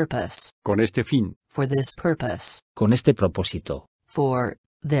 con este fin, for this purpose, Con este propósito. for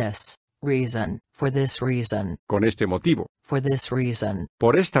this reason, con este motivo, for this reason,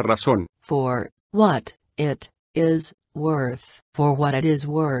 por esta razón, for what it is worth,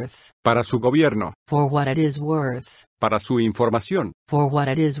 para su gobierno, for what it is worth, para su información, for what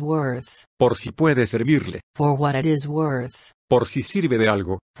it is worth, por si puede servirle, for what it is worth, por si sirve de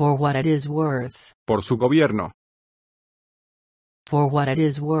algo, for what it is worth, por su gobierno, for what it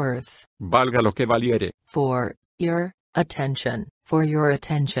is worth, valga lo que valiere, for your attention,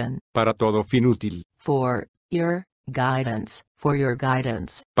 para todo fin útil, for your guidance,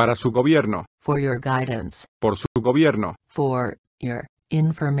 para su gobierno, for your guidance, por su gobierno, for your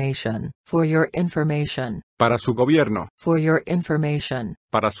information, para su gobierno, for your information,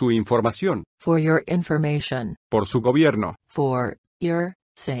 para su información, for your information, por su gobierno, for your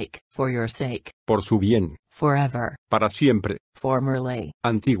sake, por su bien, forever, para siempre, formerly,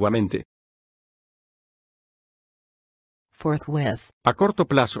 antiguamente, forthwith, a corto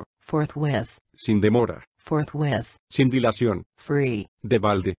plazo, forthwith, sin demora, forthwith, sin dilación, free, de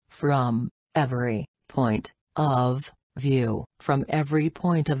balde, from every point of view, from every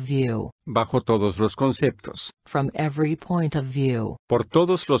point of view, bajo todos los conceptos, from every point of view, por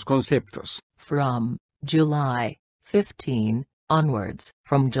todos los conceptos, from July 15 onwards,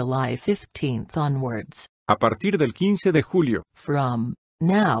 from July 15th onwards, a partir del 15 de julio, from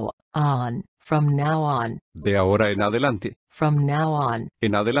now on, de ahora en adelante, from now on,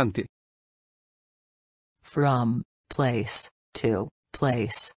 en adelante, from place to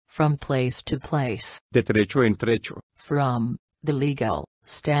place, from place to place, de trecho en trecho, from the legal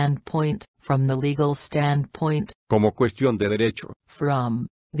standpoint, como cuestión de derecho, from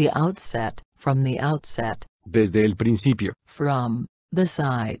the outset, desde el principio, from the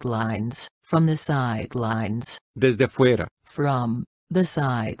sidelines, desde fuera, from the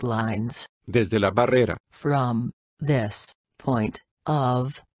sidelines, desde la barrera, from this point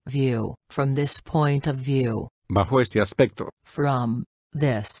of view, bajo este aspecto, from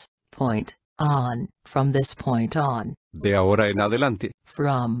this point on, de ahora en adelante,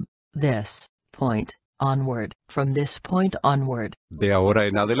 from this point onward, de ahora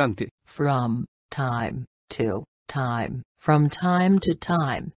en adelante, from time to time,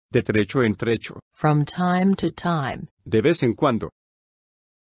 de trecho en trecho, from time to time, de vez en cuando,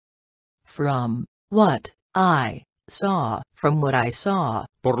 from what I saw,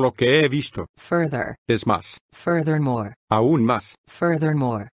 por lo que he visto, further, es más, furthermore, aún más,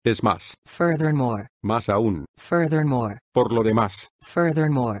 furthermore, es más, furthermore, más aún, furthermore, por lo demás,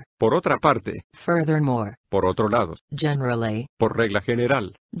 furthermore, por otra parte, furthermore, por otro lado, generally, por regla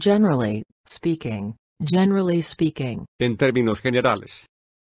general, generally speaking, en términos generales,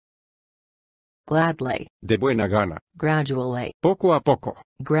 gladly, de buena gana, gradually, poco a poco,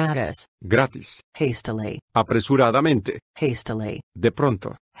 gratis, gratis, hastily, apresuradamente, hastily, de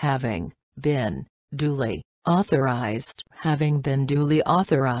pronto, having been duly Authorized. Having been duly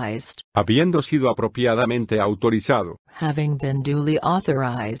authorized. Habiendo sido apropiadamente autorizado. Having been duly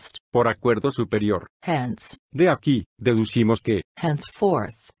authorized. Por acuerdo superior. Hence. De aquí, deducimos que.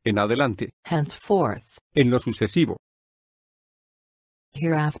 Henceforth. En adelante. Henceforth. En lo sucesivo.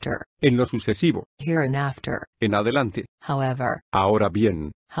 Hereafter. En lo sucesivo. Hereinafter. En adelante. However. Ahora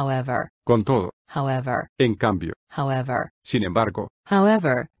bien. However. Con todo. However. En cambio. However. Sin embargo.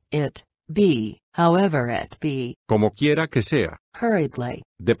 However it be. However it be. Como quiera que sea. Hurriedly.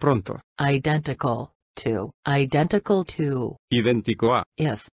 De pronto. Identical to. Identical to. Idéntico a.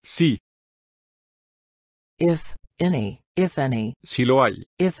 If. Sí. If any. If any. Si lo hay.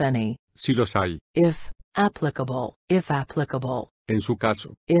 If any. Si los hay. If applicable. If applicable. En su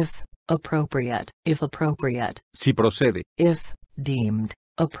caso. If appropriate. If appropriate. Si procede. If deemed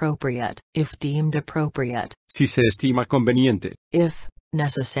appropriate. If deemed appropriate. Si se estima conveniente. If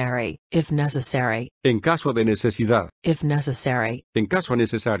necessary. If necessary. En caso de necesidad. If necessary. En caso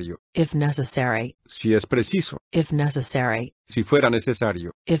necesario. If necessary. Si es preciso. If necessary. Si fuera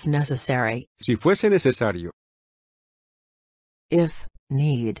necesario. If necessary. Si fuese necesario. If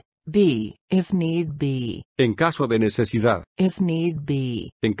need be. If need be. En caso de necesidad. If need be.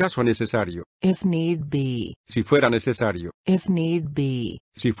 En caso necesario. If need be. Si fuera necesario. If need be.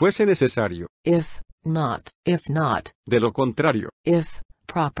 Si fuese necesario. If not. If not. De lo contrario. If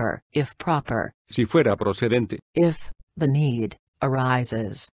proper. If proper. Si fuera procedente. If the need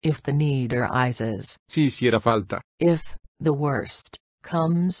arises. If the need arises. Si hiciera falta. If the worst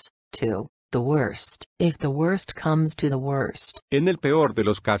comes to the worst. If the worst comes to the worst. En el peor de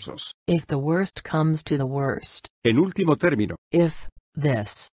los casos. If the worst comes to the worst. En último término. If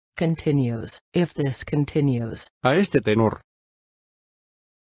this continues. If this continues. A este tenor.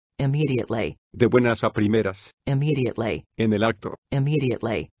 Immediately. De buenas a primeras. Immediately. En el acto.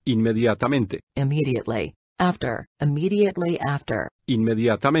 Immediately. Inmediatamente. Immediately. After. Immediately after.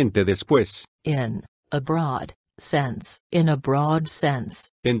 Inmediatamente después. In a broad sense. In a broad sense.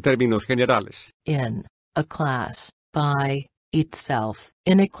 En términos generales. In a class by itself.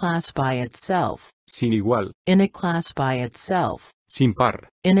 In a class by itself. Sin igual. In a class by itself. Sin par.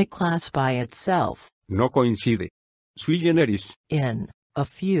 In a class by itself. No coincide. Sui generis. In a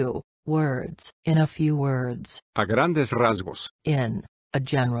few words. In a few words. A grandes rasgos. In a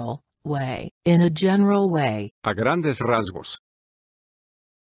general way. In a general way. A grandes rasgos.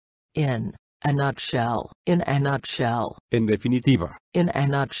 In a nutshell. In a nutshell. En definitiva. In a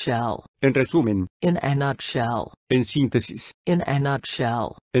nutshell. En resumen. In a nutshell. En síntesis. In a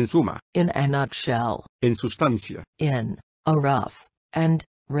nutshell. En suma. In a nutshell. En sustancia. In a rough and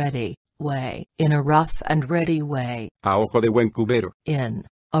ready way. In a rough and ready way. A ojo de buen cubero. In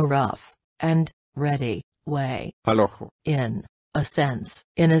a rough and ready way. Al ojo. In a sense.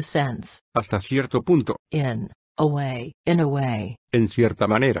 In a sense. Hasta cierto punto. In a way. In a way. En cierta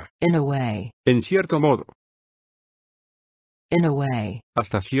manera. In a way. En cierto modo. In a way.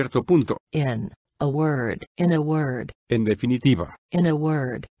 Hasta cierto punto. In a word. In a word. En definitiva. In a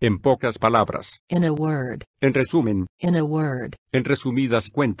word. En pocas palabras. In a word. En resumen. In a word. En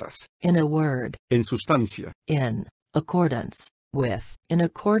resumidas cuentas. In a word. En sustancia. In accordance with. In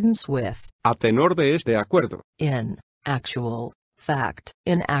accordance with. A tenor de este acuerdo. In actual fact.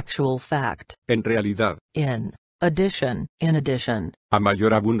 In actual fact. En realidad. In addition. In addition. A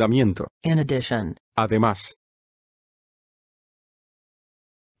mayor abundamiento. In addition. Además.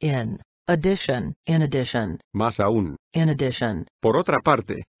 In addition. In addition. Más aún. In addition. Por otra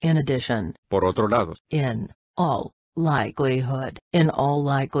parte. In addition. Por otro lado. In all likelihood. In all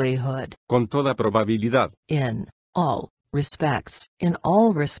likelihood. Con toda probabilidad. In all respects. In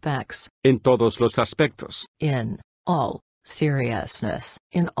all respects. En todos los aspectos. In all seriousness.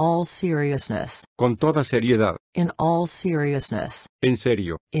 In all seriousness. Con toda seriedad. In all seriousness. En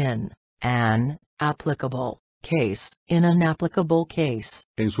serio. In an applicable case. In an applicable case.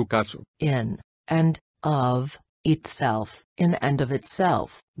 En su caso. In and of itself. In and of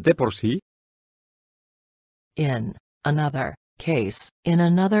itself. De por sí. In another case. In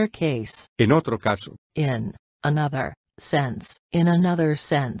another case. En otro caso. In another sense. In another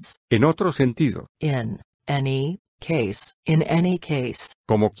sense. En otro sentido. In any case. In any case.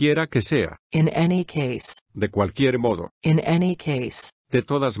 Como quiera que sea. In any case. De cualquier modo. In any case. De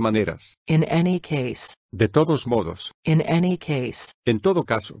todas maneras. In any case. De todos modos. In any case. En todo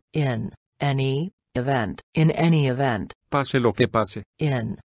caso. In any event. In any event. Pase lo que pase.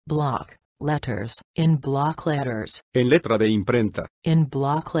 In block letters. In block letters. En letra de imprenta. In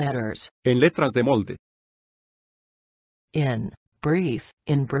block letters. En letras de molde. In brief.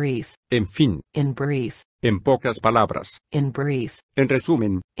 In brief. En fin. In brief. En pocas palabras. in brief, En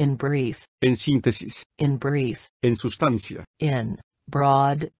resumen. in brief, En síntesis. in brief, En sustancia. in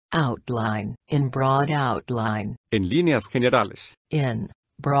broad outline, in broad outline, En líneas generales. in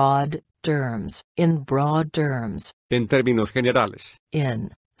broad terms, in broad terms, En términos generales. in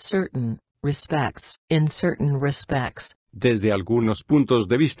certain respects, in certain respects, Desde algunos puntos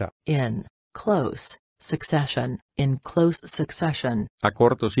de vista. in close succession, in close succession, A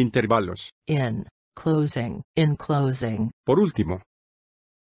cortos intervalos. in closing, in closing, Por último.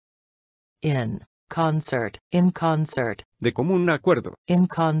 in concert, in concert, De común acuerdo. in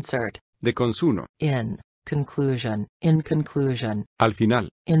concert, De consuno. in conclusion, in conclusion, Al final.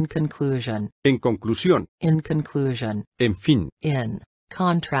 in conclusion, En conclusión. in conclusion, En fin. in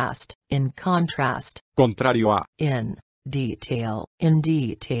contrast, in contrast, Contrario a. in detail, in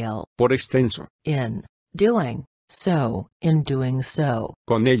detail, Por extenso. in doing so, in doing so,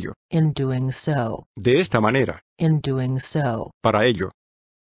 Con ello. in doing so, De esta manera. in doing so, Para ello.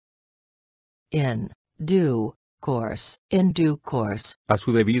 in due course, in due course, A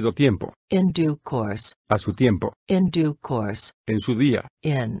su debido tiempo. in due course, A su tiempo. in due course, En su día.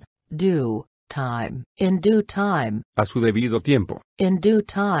 in due time, in due time, A su debido tiempo. in due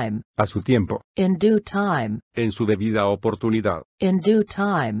time, A su tiempo. in due time, En su debida oportunidad. in due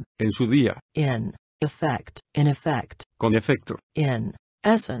time, En su día. in effect, in effect, Con efecto. in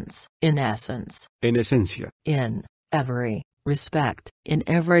essence, in essence, En esencia. in every respect, in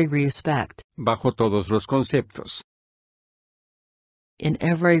every respect, Bajo todos los conceptos. in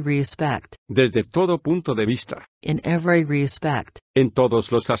every respect, Desde todo punto de vista. in every respect, En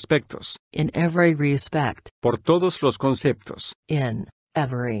todos los aspectos. in every respect, Por todos los conceptos. in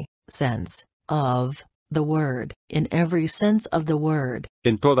every sense of the word, in every sense of the word,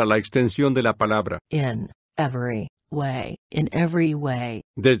 En toda la extensión de la palabra. in every way, in every way,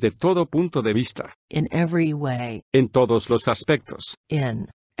 Desde todo punto de vista. in every way, En todos los aspectos. in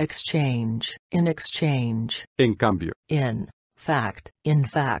exchange, in exchange, En cambio. in fact, in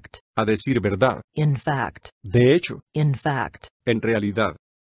fact, A decir verdad. in fact, De hecho. in fact, En realidad.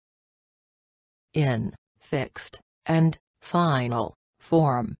 in fixed and final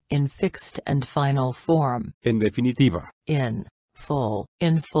form, in fixed and final form, En definitiva. in full,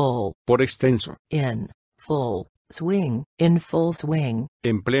 Por extenso. in full swing, in full swing,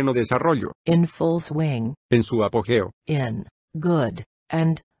 En pleno desarrollo. in full swing, En su apogeo. in good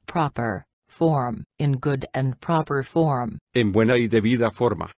and proper form, in good and proper form, En buena y debida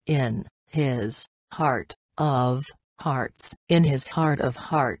forma. in his heart of hearts, in his heart of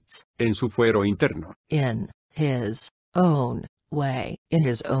hearts, En su fuero interno. in his own way, in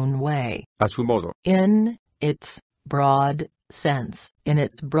his own way, A su modo. in its broad sense, in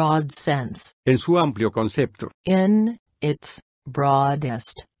its broad sense, En su amplio concepto. in its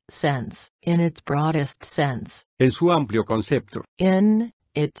broadest sense, in its broadest sense, En su amplio concepto. in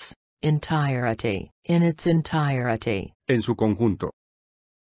its entirety, in its entirety, En su conjunto.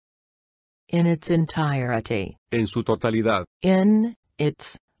 in its entirety, En su totalidad. in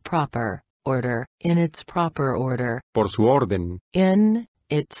its proper order, in its proper order, Por su orden. in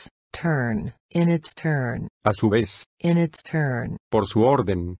its turn, in its turn, A su vez. in its turn, Por su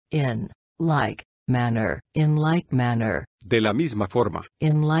orden. in like manner, in like manner, De la misma forma.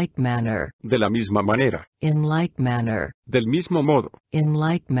 in like manner, De la misma manera. in like manner, Del mismo modo. in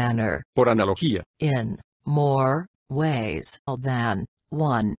like manner, Por analogía. in more ways than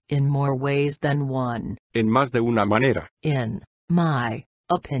one, in more ways than one, En más de una manera. in my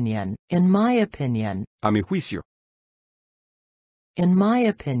opinion, in my opinion, A mi juicio. in my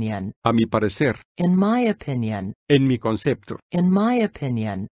opinion, A mi parecer. in my opinion, En mi concepto. in my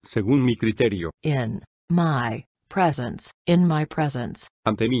opinion, Según mi criterio. in my presence, in my presence,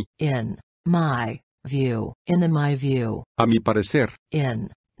 Ante mí. in my view, in my view, A mi parecer. in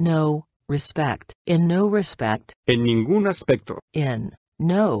no respect, in no respect, En ningún aspecto. in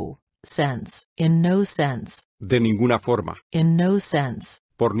no sense, in no sense, De ninguna forma. in no sense,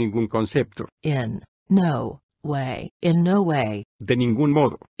 Por ningún concepto. in no way, in no way, De ningún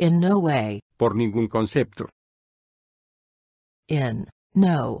modo. in no way, Por ningún concepto. in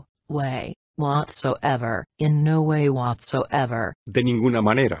no way whatsoever, in no way whatsoever, De ninguna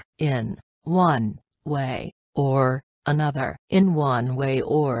manera. in one way or another, in one way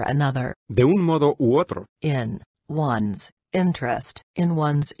or another, De un modo u otro. in one's interest, in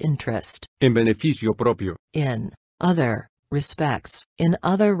one's interest, En beneficio propio. in other respects, in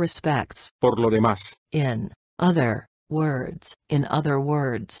other respects, Por lo demás. in other words, in other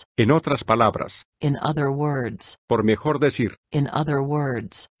words, En otras palabras. in other words, Por mejor decir. in other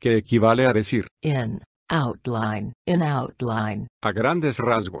words, Que equivale a decir. in outline, A grandes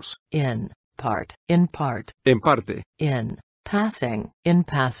rasgos. in part, in part, en parte, in passing,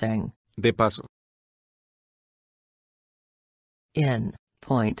 de paso, in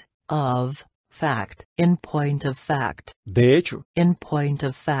point of fact, in point of fact, de hecho, in point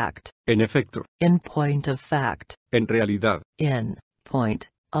of fact, en efecto, in point of fact, en realidad, in point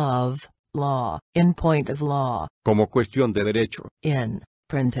of law, in point of law, como cuestión de derecho, in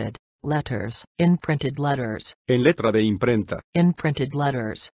printed letters, in printed letters, en letra de imprenta, in printed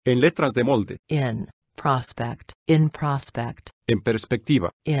letters, en letras de molde, in prospect, en perspectiva,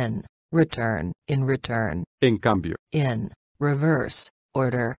 in return, en cambio, in reverse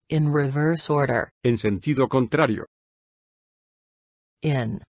order, en sentido contrario,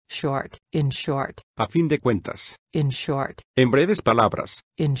 in short, a fin de cuentas, in short, en breves palabras,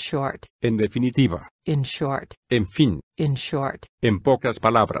 in short, en definitiva, in short, en fin, in short, en pocas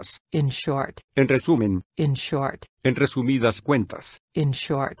palabras, in short, en resumen, in short, en resumidas cuentas, in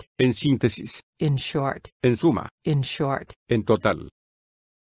short, en síntesis, in short, en suma, in short, en total,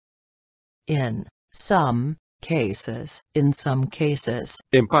 in some cases,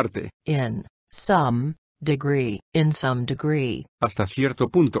 en parte, in some degree, hasta cierto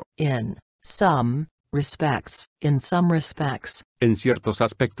punto, in some respects, en ciertos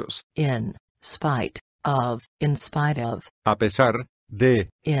aspectos, in spite of, a pesar de,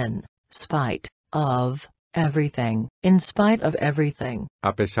 in spite of everything,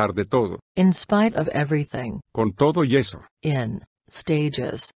 a pesar de todo, in spite of everything, con todo y eso, in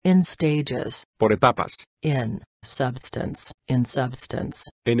stages, por etapas, in substance, en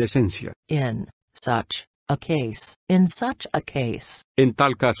esencia, in such a case, en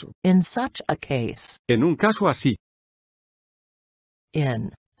tal caso, in such a case, en un caso así,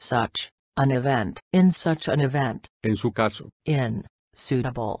 in such an event, en su caso, in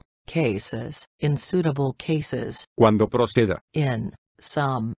suitable cases, cuando proceda, in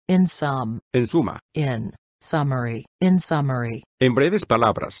some, en suma, in summary, en breves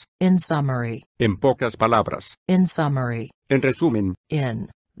palabras, in summary, en pocas palabras, in summary, en resumen, in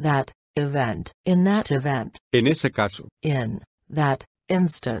that event, en ese caso, in that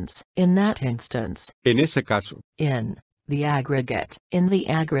instance, en ese caso, in the aggregate, en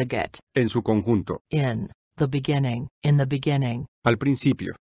su conjunto, in the beginning, al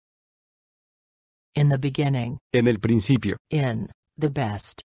principio, in the beginning, en el principio, in the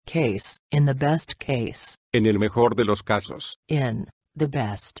best case, en el mejor de los casos, in the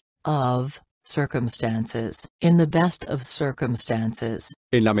best of circumstances, en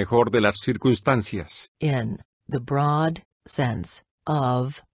la mejor de las circunstancias, in the broad sense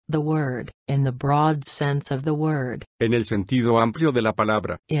of the word, en el sentido amplio de la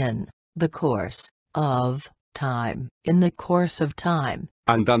palabra, in the course of time,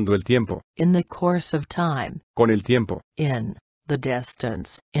 andando el tiempo, con el tiempo, in the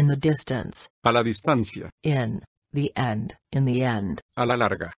distance, a la distancia, in the end, a la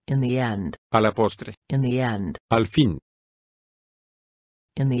larga, in the end, a la postre, in the end, al fin,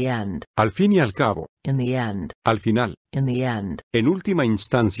 in the end, al fin y al cabo, in the end, al final, in the end, en última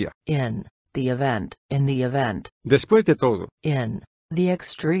instancia, in the event, después de todo, in the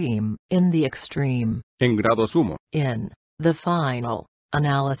extreme, en grado sumo, in the final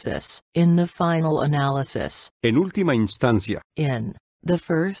analysis, en última instancia, in the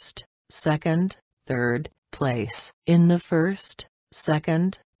first, second, third place, in the first,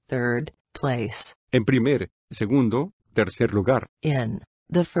 second, third place, en primer, segundo, tercer lugar, in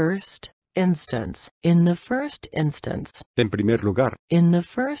the first instance, en primer lugar, in the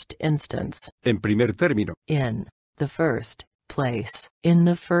first instance, en primer término, in the first place,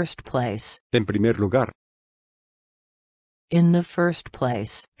 en primer lugar, in the first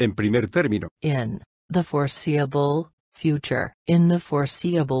place, en primer término, in the foreseeable future, en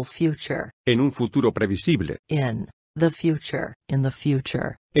un futuro previsible, in the future, en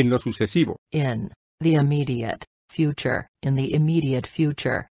lo sucesivo, in the immediate future,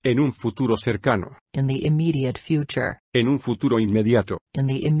 en un futuro cercano, in the immediate future, en un futuro inmediato, in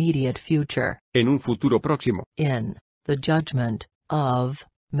the immediate future, en un futuro próximo, in the judgment of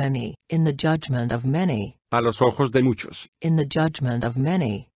many, a los ojos de muchos, in the judgment of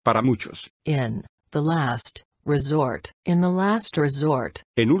many, para muchos, in the last resort, en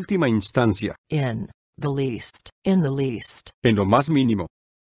última instancia, in the least, en lo más mínimo,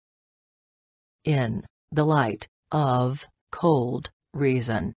 in the light of cold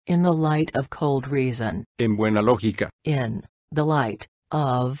reason, en buena lógica, in the light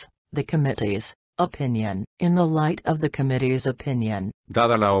of the committee's opinion,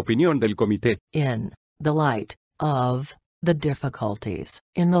 dada la opinión del comité, in the light of the difficulties,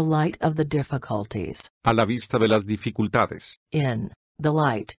 a la vista de las dificultades, in the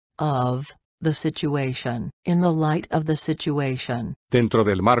light of the situation, in the light of the situation, Dentro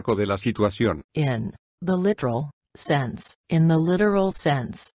del marco de la situación. in the literal sense, in the literal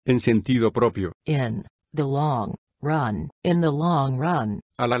sense, En sentido propio. in the long run, in the long run,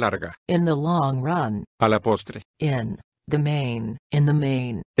 A la larga. in the long run, A la postre. in the main, in the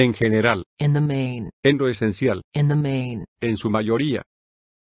main, En general. in the main, En lo esencial. in the main, En su mayoría.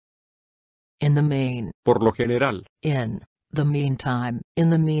 in the main, Por lo general. in the meantime, in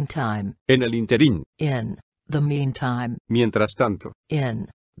the meantime, En el interín. in the meantime, Mientras tanto. in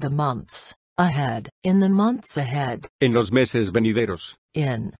the months ahead, in the months ahead, En los meses venideros.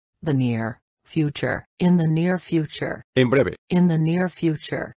 in the near future, in the near future, En breve. in the near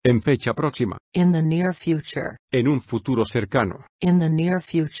future, En fecha próxima. in the near future, En un futuro cercano. in the near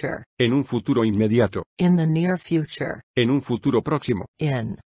future, En un futuro inmediato. in the near future, En un futuro próximo.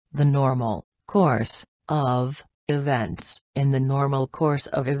 in the normal course of events, in the normal course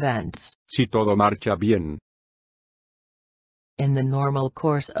of events, Si todo marcha bien. in the normal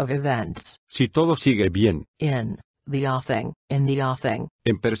course of events, Si todo sigue bien. in the offing, in the offing,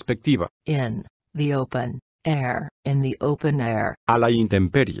 En perspectiva. in the open air, in the open air, A la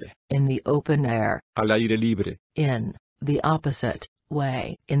intemperie. in the open air, Al aire libre. in the opposite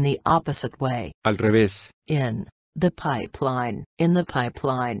way, in the opposite way, Al revés. in the pipeline, in the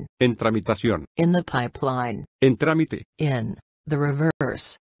pipeline, En tramitación. in the pipeline, En trámite. in the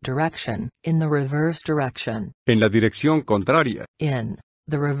reverse direction, in the reverse direction, En la dirección contraria. in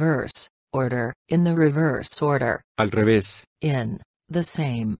the reverse order, in the reverse order, Al revés. in the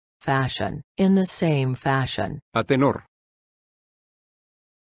same fashion, in the same fashion, A tenor.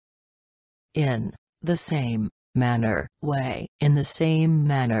 in the same manner, way, in the same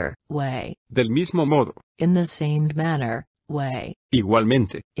manner, way, Del mismo modo. in the same manner, way,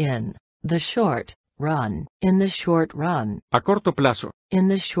 Igualmente. in the short run, in the short run, A corto plazo. in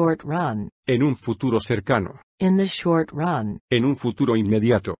the short run, En un futuro cercano. in the short run, En un futuro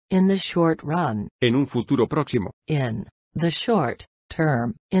inmediato. in the short run, En un futuro próximo. in the short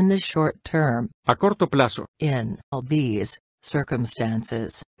term, in the short term, A corto plazo. in all these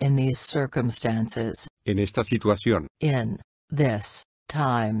circumstances, in these circumstances, En esta situación. in this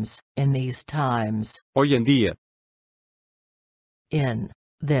times, in these times, Hoy en día. in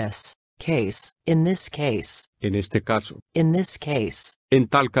this case, in this case, En este caso. in this case, En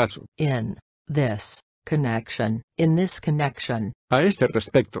tal caso. in this connection, in this connection, A este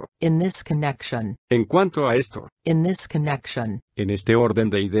respecto. in this connection, En cuanto a esto. in this connection, En este orden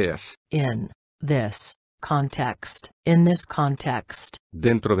de ideas. in this context, in this context,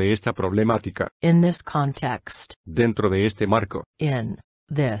 Dentro de esta problemática. in this context, Dentro de este marco. in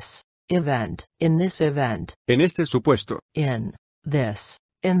this event, in this event, En este supuesto. in this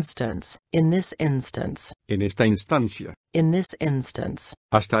instance, in this instance, En esta instancia. in this instance,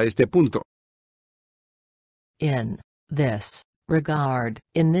 Hasta este punto. in this regard,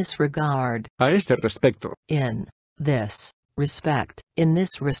 in this regard, A este respecto. in this respect, in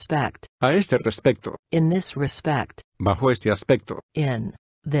this respect, A este respecto. in this respect, Bajo este aspecto. in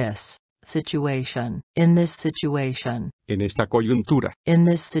this situation, in this situation, En esta coyuntura. in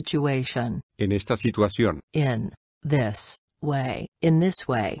this situation, En esta situación. in this way, in this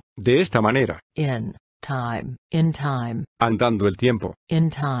way, De esta manera. in time, in time, Andando el tiempo. in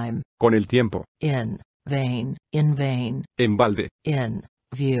time, Con el tiempo. in vain, in vain, En balde. in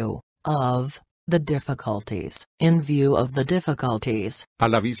view of the difficulties, in view of the difficulties, A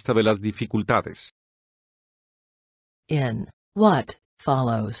la vista de las dificultades. in what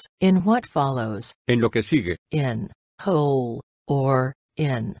follows, in what follows, En lo que sigue. in whole, or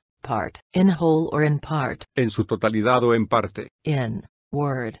in part, in whole or in part, En su totalidad o en parte. in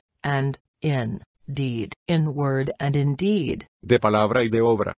word, and in deed, in word and in deed, De palabra y de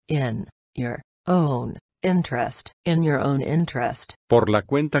obra. in your own interest, in your own interest, Por la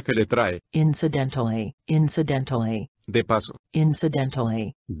cuenta que le trae. incidentally, incidentally, De paso.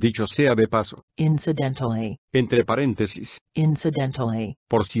 incidentally, Dicho sea de paso. incidentally, Entre paréntesis. incidentally,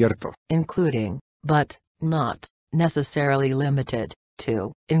 Por cierto. including, but not necessarily limited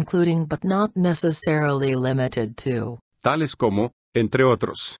to, including but not necessarily limited to, Tales como, entre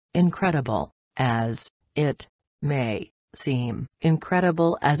otros. incredible, as it may seem,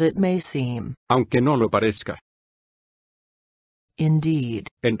 incredible as it may seem, Aunque no lo parezca. indeed,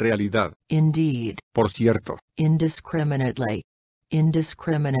 En realidad. indeed, Por cierto. indiscriminately,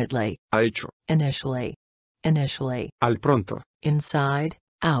 indiscriminately, Ha hecho. initially, initially, Al pronto. inside,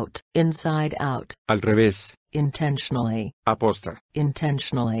 out, inside out, Al revés. intentionally, Aposta.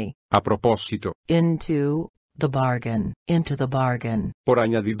 intentionally, A propósito. into the bargain, into the bargain, Por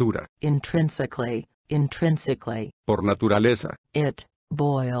añadidura. intrinsically, intrinsically, Por naturaleza. it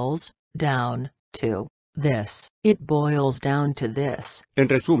boils down to this. It boils down to this. En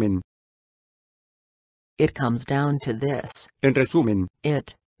resumen, It comes down to this. en resumen,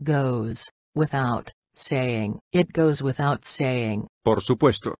 It goes without saying. It goes without saying. por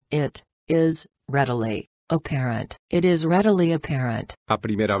supuesto, It is readily apparent. It is readily apparent. a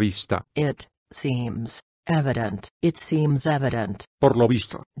primera vista, It seems evident. It seems evident. por lo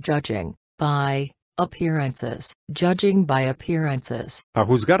visto, Judging by appearances. Judging by appearances. a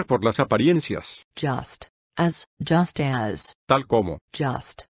juzgar por las apariencias, Just as. Just as. tal como,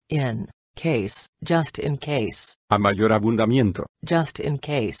 Just in case. Just in case. a mayor abundamiento, Just in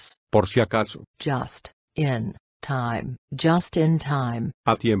case. por si acaso, Just in time. Just in time.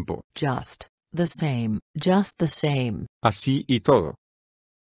 a tiempo, Just the same. Just the same. así y todo.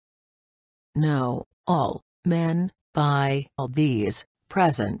 Know all men by all these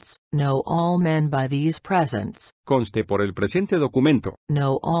presents. Know all men by these presents. Conste por el presente documento,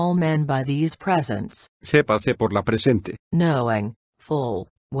 Know all men by these presents. sépase por la presente, Knowing full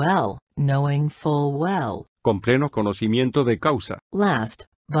well. Knowing full well. con pleno conocimiento de causa, Last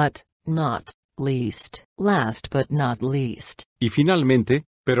but not least. Last but not least. y finalmente,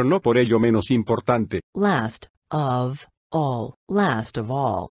 pero no por ello menos importante, Last of all. Last of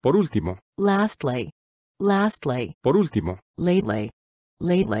all. por último, Lastly. Lastly. por último, Lately.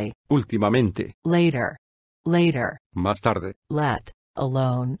 Lately. últimamente, Later. Later. más tarde, Let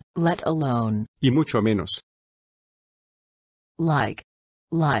alone. Let alone. y mucho menos, Like.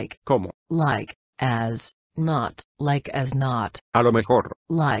 Like. como, Like as not. Like as not. a lo mejor,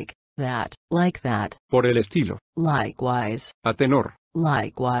 Like that. Like that. por el estilo, Likewise. a tenor,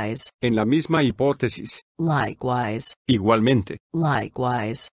 Likewise. en la misma hipótesis, Likewise. igualmente,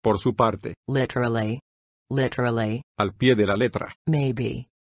 Likewise. por su parte, Literally. Literally. al pie de la letra, Maybe.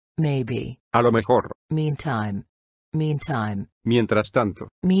 Maybe. a lo mejor, Meantime. Meantime. mientras tanto,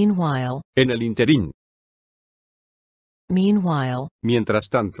 Meanwhile. en el interín, Meanwhile. mientras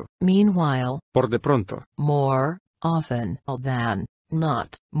tanto, Meanwhile. por de pronto, More often than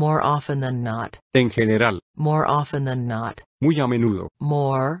not. More often than not. en general, More often than not. muy a menudo,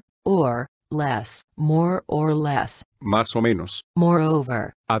 More or less. More or less. más o menos,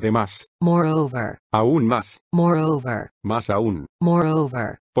 Moreover. además, Moreover. aún más, Moreover. más aún,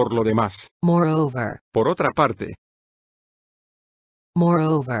 Moreover. por lo demás, Moreover. por otra parte,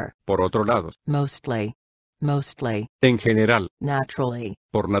 Moreover. por otro lado, Mostly. Mostly. en general, Naturally.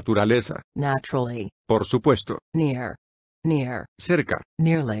 por naturaleza, Naturally. por supuesto, Near. Near. cerca,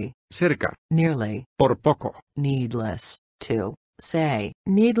 Nearly. cerca, Nearly. por poco, Needless to say.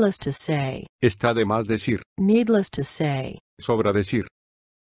 Needless to say. está de más decir, Needless to say. sobra decir,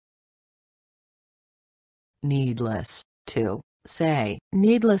 Needless to say.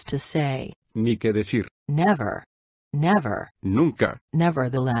 Needless to say. ni que decir, Never. Never. nunca,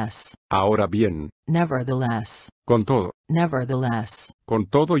 Nevertheless. ahora bien, Nevertheless. con todo, Nevertheless. con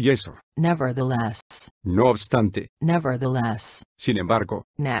todo y eso, Nevertheless. no obstante, Nevertheless. sin embargo,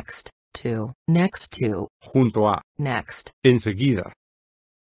 Next to. Next to. junto a, Next. enseguida,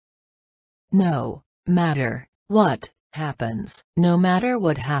 No matter what happens. No matter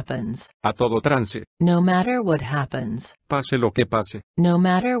what happens. a todo trance, No matter what happens. pase lo que pase, No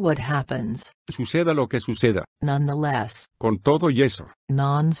matter what happens. suceda lo que suceda, Nonetheless. con todo y eso,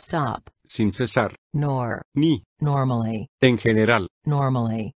 Non-stop. sin cesar, Nor. ni, Normally. en general,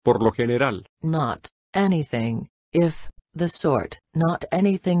 Normally. por lo general, Not. Anything. If. The sort. Not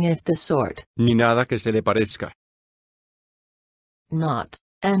anything if the sort. ni nada que se le parezca, Not.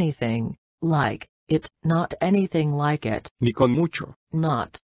 Anything. Like. It. Not anything like it. ni con mucho,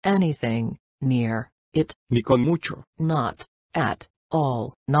 Not. Anything. Near. It. ni con mucho, Not. At.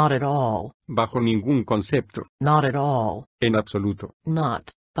 All. Not at all. bajo ningún concepto, Not at all. en absoluto,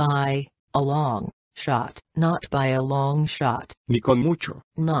 Not. By. A long. Shot. Not by a long shot. ni con mucho,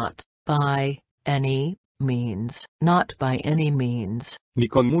 Not. By. Any. Means. Not by any means. ni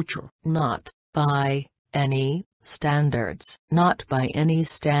con mucho, Not. By. Any. Standards. Not by any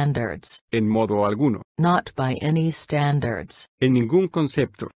standards. en modo alguno, Not by any standards. en ningún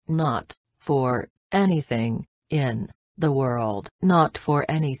concepto, Not. For. Anything. In. The world. Not for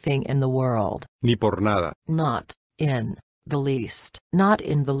anything in the world. ni por nada, Not. In. The least. Not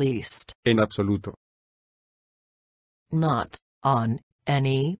in the least. en absoluto, Not. On.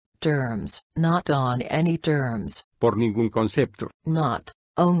 Any. Terms. Not on any terms. por ningún concepto, Not.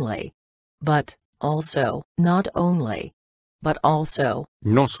 Only. But. Also. Not only. But also.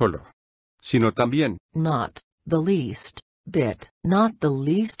 no solo, sino también, Not. The least. Bit. Not the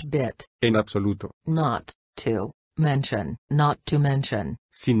least bit. en absoluto, Not. To. mention, not to mention,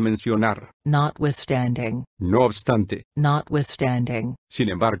 sin mencionar, notwithstanding, no obstante, notwithstanding, sin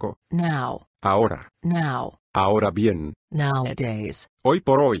embargo, now, ahora, now, ahora bien, nowadays, hoy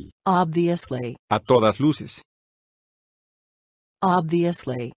por hoy, obviously, a todas luces,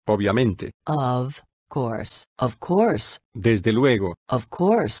 obviously, obviamente, of course, desde luego, of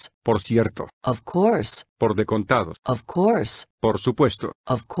course, por cierto, of course, por de contado, of course, por supuesto,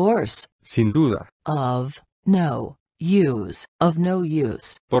 of course, sin duda, of no use, of no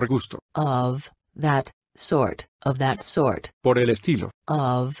use, por gusto, of that sort, por el estilo,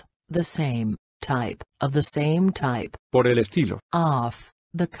 of the same type, por el estilo, off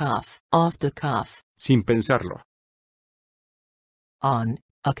the cuff, sin pensarlo, on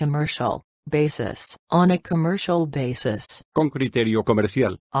a commercial basis, con criterio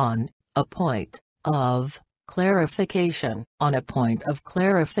comercial, on a point of clarification,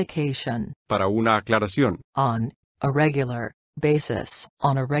 para una aclaración, on a regular basis,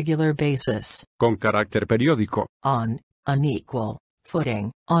 con carácter periódico, on an equal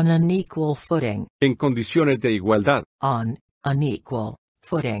footing, en condiciones de igualdad, on an equal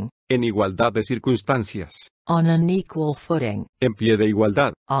footing, en igualdad de circunstancias, on an equal footing, en pie de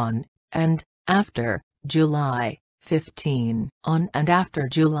igualdad, on and after July 15, on and after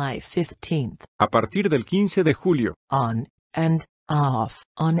July 15th, a partir del 15 de julio, on and off,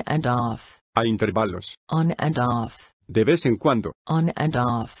 a intervalos, on and off, de vez en cuando, on and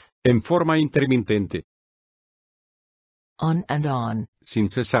off, en forma intermitente, on and on, sin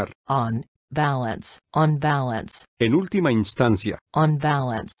cesar, on balance, en última instancia, on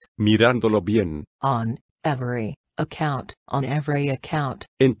balance, mirándolo bien, on every account,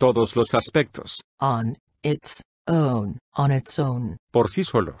 en todos los aspectos, on its own, por sí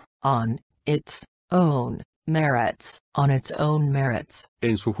solo, on its own merits,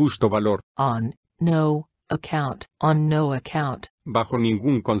 en su justo valor, on no account, bajo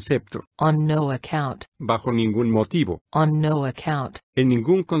ningún concepto, on no account, bajo ningún motivo, on no account, en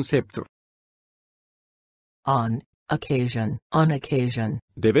ningún concepto, on occasion,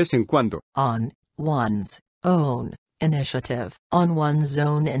 de vez en cuando, on one's own initiative,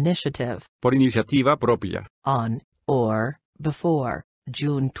 por iniciativa propia, on or before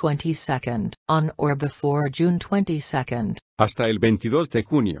June 22nd, on or before June 22nd, hasta el 22 de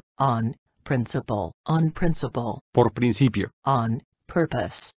junio, on principle, por principio, on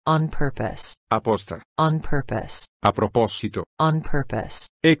purpose, aposta, on purpose, a propósito,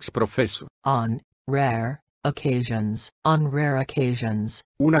 ex profeso, on rare occasions,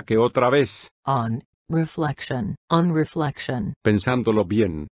 una que otra vez, on reflection, pensándolo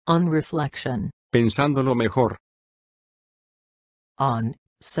bien, on reflection, pensándolo mejor, on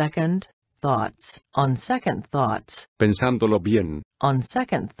second thoughts, pensándolo bien, on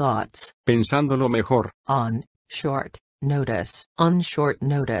second thoughts, pensándolo mejor, on short notice,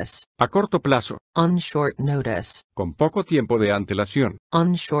 a corto plazo, on short notice, con poco tiempo de antelación,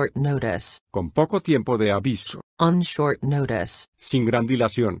 on short notice, con poco tiempo de aviso, on short notice, sin gran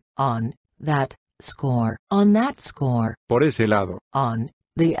dilación, on that score, por ese lado, on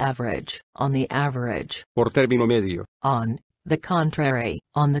the average, por término medio, on the contrary,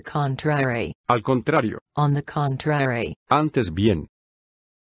 al contrario, on the contrary, antes bien,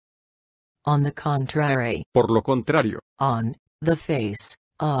 on the contrary, por lo contrario, on the face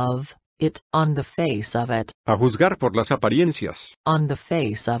of it, on the face of it, a juzgar por las apariencias, on the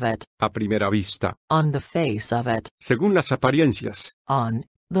face of it, a primera vista, on the face of it, según las apariencias, on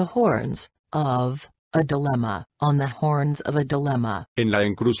the horns of a dilemma, on the horns of a dilemma, en la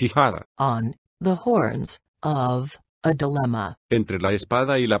encrucijada, on the horns of a dilemma, entre la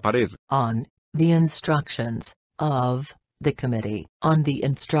espada y la pared, on the instructions of the committee, on the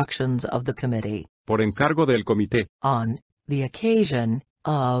instructions of the committee, por encargo del comité, on the occasion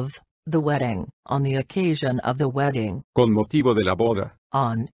of the wedding, on the occasion of the wedding, con motivo de la boda,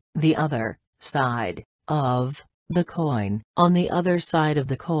 on the other side of the coin, on the other side of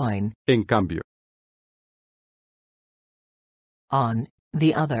the coin, en cambio, on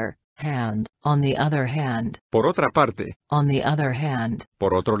the other hand, on the other hand, por otra parte, on the other hand,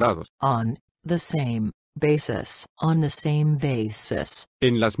 por otro lado, on the same basis, on the same basis,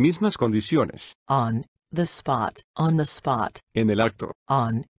 en las mismas condiciones, on the spot, en el acto,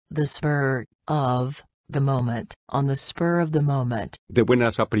 on the spur of the moment, on the spur of the moment, de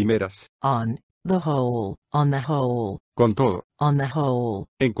buenas a primeras, on the whole, con todo, on the whole,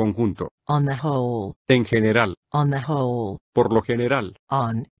 en conjunto, on the whole, en general, on the whole, por lo general,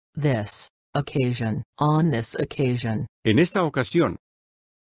 on this occasion, on this occasion, en esta ocasión,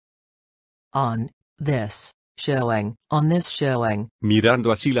 on this showing, on this showing,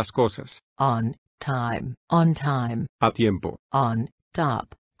 mirando así las cosas, on time, on time, a tiempo, on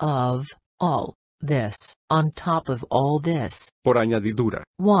top of all this, on top of all this, por añadidura,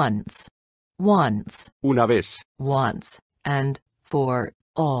 once, una vez, once, and for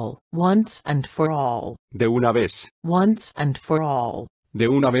all, once and for all, de una vez, once and for all, de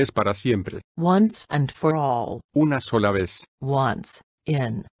una vez para siempre, once and for all, una sola vez, once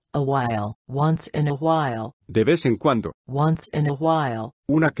in a while, once in a while, de vez en cuando, once in a while,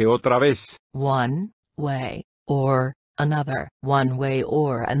 una que otra vez, one way or another, one way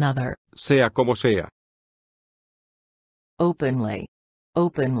or another, sea como sea, openly,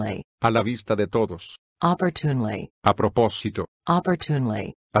 openly, a la vista de todos, opportunely, a propósito,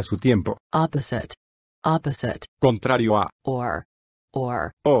 opportunely, a su tiempo, opposite, opposite, contrario a, or,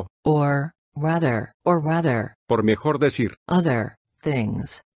 o, or rather, por mejor decir, other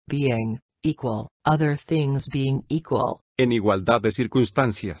things being equal, other things being equal, en igualdad de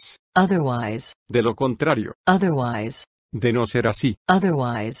circunstancias, otherwise, de lo contrario, otherwise, de no ser así,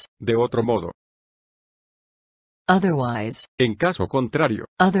 otherwise, de otro modo, otherwise, en caso contrario,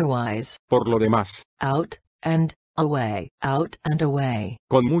 otherwise, por lo demás, out and away,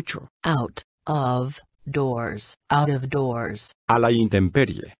 con mucho, out of doors, out of doors, a la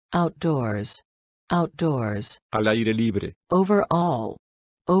intemperie, outdoors, outdoors, al aire libre, overall,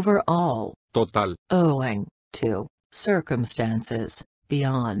 total, owing to circumstances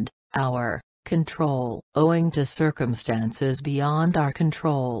beyond our control, owing to circumstances beyond our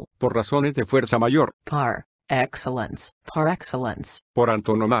control, por razones de fuerza mayor, par excellence, por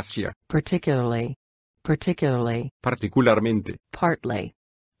antonomasia, particularly, particularmente, partly,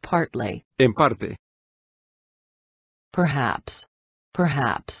 en parte, perhaps,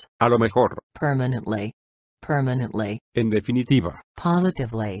 a lo mejor, permanently, en definitiva,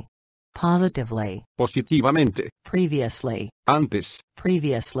 positively, positivamente, previously, antes,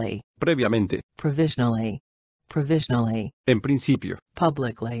 previamente, provisionally, en principio,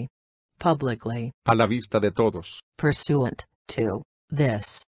 publicly, a la vista de todos, pursuant to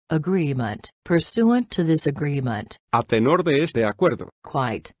this agreement, a tenor de este acuerdo,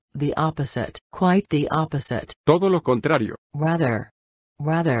 quite the opposite, todo lo contrario, rather,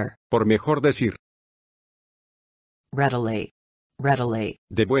 por mejor decir, readily,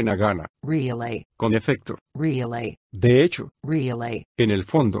 de buena gana, really, con efecto, de hecho, en el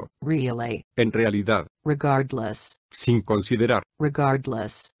fondo, en realidad, regardless, sin considerar,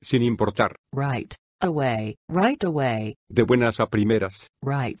 sin importar, right away, de buenas a primeras,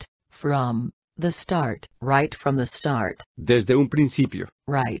 right from the start, desde un principio,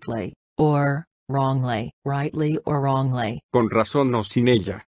 rightly or wrongly, con razón o sin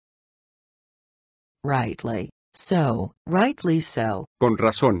ella, rightly so, con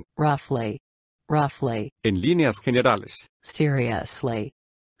razón, roughly, en líneas generales, seriously,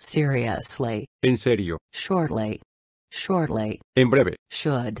 en serio, shortly, en breve,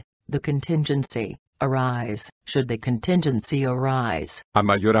 should the contingency arise, a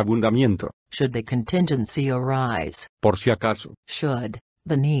mayor abundamiento, por si acaso, should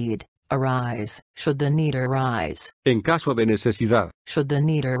the need arise, en caso de necesidad,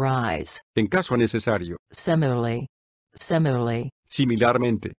 in caso necesario, similarly,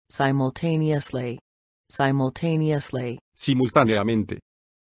 similarmente, simultaneously, simultáneamente,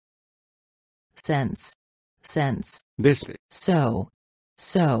 sense, desde, so,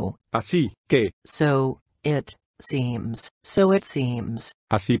 así que, so it seems,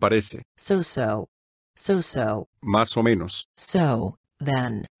 así parece, so, más o menos, so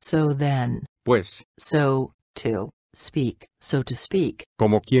then, pues, so to speak,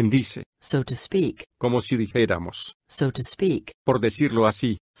 como quien dice, so to speak, como si dijéramos, por decirlo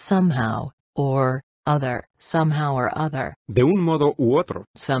así, somehow or other, de un modo u otro,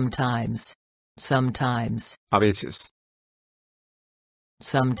 sometimes, a veces,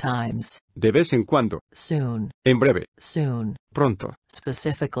 sometimes, de vez en cuando, soon, en breve, pronto,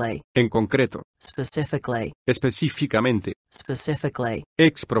 specifically, en concreto, específicamente,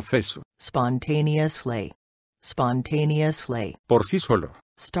 ex profeso, spontaneously, por sí solo,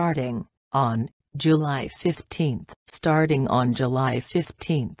 starting on July 15th,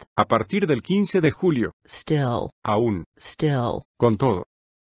 a partir del 15 de julio, still, aún,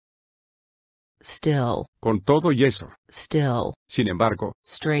 con todo y eso, sin embargo,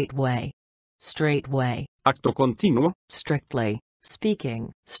 straightway, acto continuo, strictly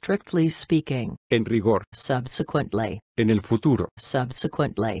speaking, en rigor, subsequently, en el futuro,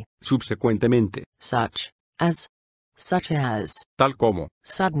 subsecuentemente, such as, tal como,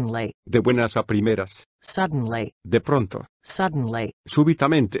 suddenly, de buenas a primeras, de pronto,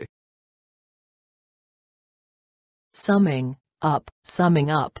 súbitamente, summing up, summing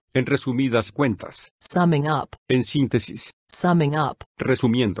up, En resumidas cuentas. summing up, En síntesis. summing up,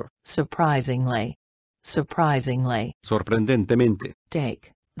 Resumiendo. surprisingly, surprisingly, Sorprendentemente.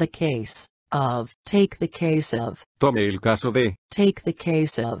 take the case of, take the case of, Tome el caso de. take the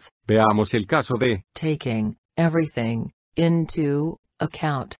case of, Veamos el caso de. taking everything into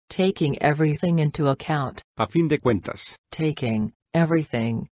account, taking everything into account, A fin de cuentas. taking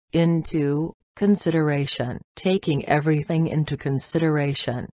everything into consideration, taking everything into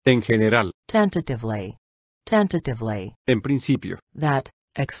consideration, En general. tentatively, tentatively, En principio. that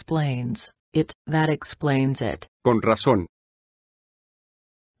explains it, that explains it, Con razón.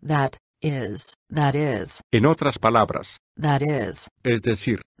 that is, that is, En otras palabras. that is, Es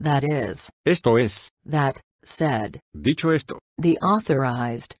decir. that is, Esto es. that said, Dicho esto. the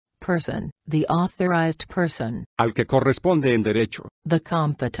authorized person, Al que corresponde en derecho. the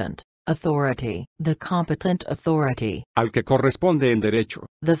competent authority, Al que corresponde en derecho.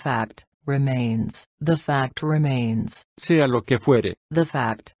 the fact remains, Sea lo que fuere. the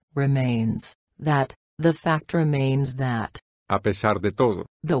fact remains, that, the fact remains that, A pesar de todo.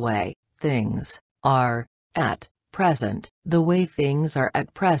 the way things are at present, the way things are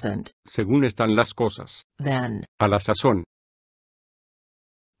at present, Según están las cosas. then, A la sazón.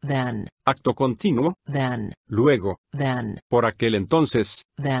 then, Acto continuo. then, Luego. then, Por aquel entonces.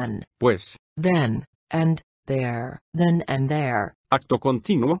 then, Pues. then, and there, then and there, Acto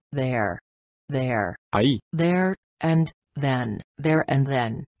continuo. there, Ahí. there, and then, there and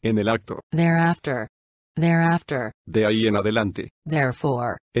then, En el acto. thereafter, thereafter, De ahí en adelante.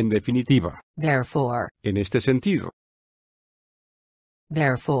 therefore, En definitiva. therefore, En este sentido.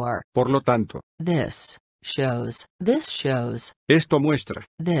 therefore, Por lo tanto. this shows, Esto muestra.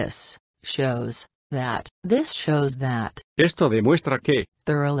 this shows that, Esto demuestra que.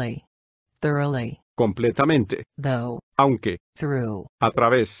 thoroughly, Completamente. though, Aunque. through, A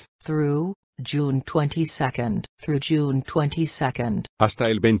través. through June 22nd, Hasta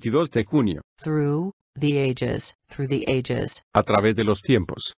el 22 de junio. through the ages, A través de los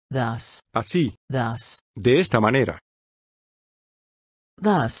tiempos. thus, Así. thus, De esta manera.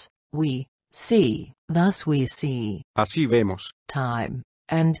 thus, we see, Así vemos. time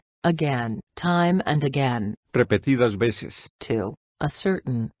and again, Repetidas veces. to a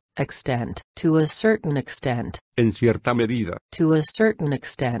certain extent, En cierta medida.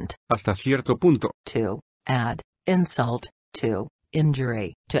 Hasta cierto punto. to add insult to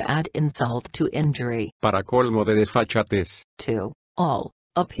injury, Para colmo de desfachatez. to all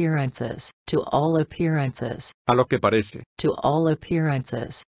appearances, A lo que parece. to all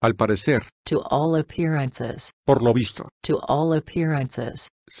appearances, Al parecer. to all appearances, Por lo visto. to all appearances,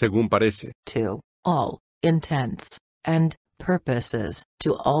 Según parece. to all intents and purposes,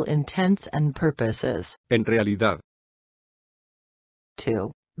 to all intents and purposes, En realidad.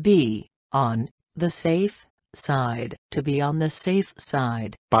 to be on the safe side, to be on the safe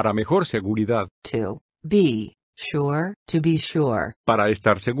side, Para mejor seguridad. to be sure, Para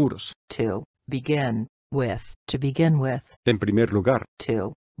estar seguros. to begin with, En primer lugar.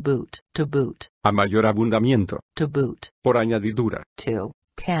 to boot, A mayor abundamiento. to boot, Por añadidura. to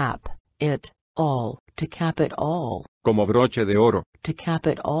cap it all, to cap it all, Como broche de oro. to cap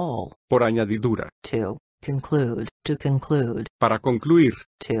it all, Por añadidura. to conclude, Para concluir.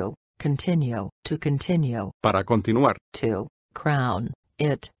 to continue, Para continuar. to crown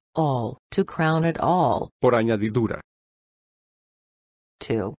it all, to crown it all, Por añadidura.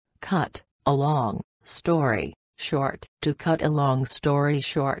 to cut a long story short, to cut a long story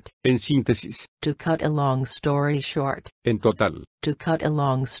short, En síntesis. to cut a long story short, En total. to cut a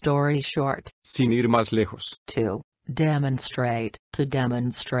long story short, Sin ir más lejos. to demonstrate,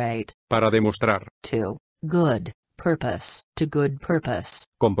 Para demostrar. to good purpose,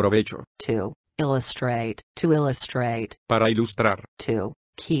 Con provecho. to illustrate, Para ilustrar. to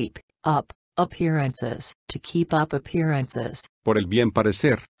keep up appearances, Por el bien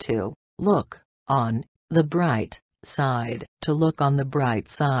parecer. to look on the bright side,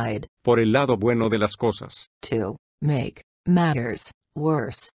 Por el lado bueno de las cosas. to make matters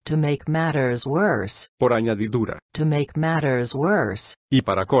worse, Por añadidura. Y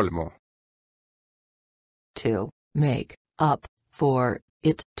para colmo. to make up for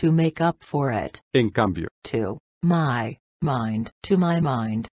it, En cambio. to my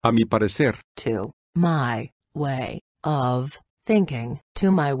mind, A mi parecer. to my way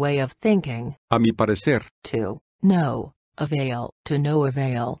of thinking, A mi parecer. to no avail,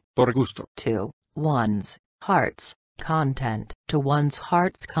 Por gusto. to one's heart's content,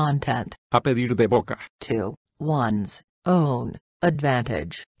 A pedir de boca. to one's own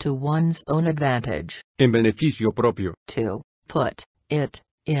advantage, En beneficio propio. to put it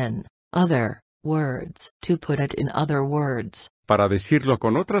in other words. To put it in other words. Para decirlo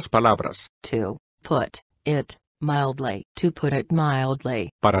con otras palabras. To put it mildly. To put it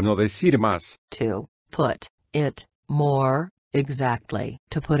mildly. Para no decir más. To put it more exactly.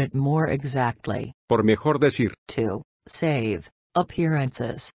 To put it more exactly. Por mejor decir. To save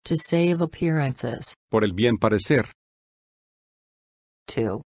appearances. To save appearances. Por el bien parecer.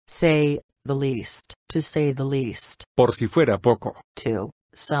 To say the least. To say the least. Por si fuera poco. To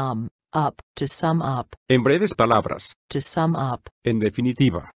sum up. To sum up. En breves palabras. To sum up. En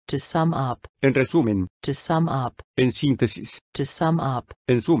definitiva. To sum up. En resumen. To sum up. En síntesis. To sum up.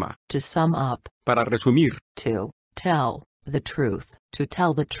 En suma. To sum up. Para resumir. To tell the truth. To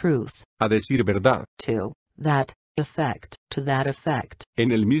tell the truth. A decir verdad. To that effect. To that effect.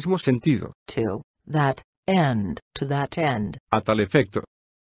 En el mismo sentido. To that end. To that end. A tal efecto.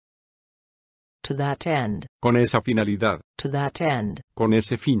 To that end. Con esa finalidad. To that end. Con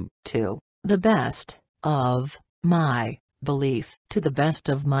ese fin. To the best of my belief. To the best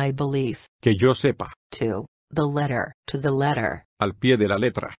of my belief. Que yo sepa. To the letter. To the letter. Al pie de la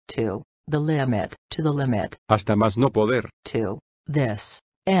letra. To the limit. To the limit. Hasta más no poder. To this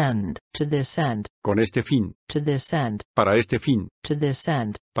end. To this end. Con este fin. To this end. Para este fin. To this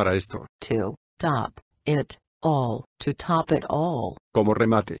end. Para esto. To top it all. To top it all. Como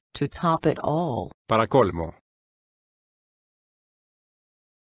remate. To top it all. Para colmo.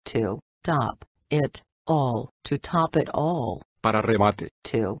 To top it all. To top it all. Para remate.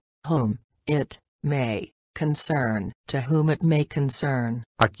 To whom it may concern. To whom it may concern.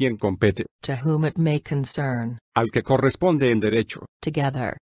 A quien compete. To whom it may concern. Al que corresponde en derecho.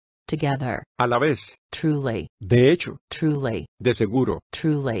 Together. Together. A la vez. Truly. De hecho. Truly. De seguro.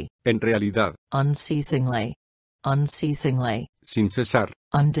 Truly. En realidad. Unceasingly. Unceasingly. Sin cesar.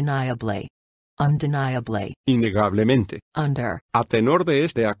 Undeniably. Undeniably. Innegablemente. Under. A tenor de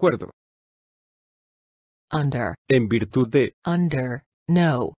este acuerdo. Under. En virtud de. Under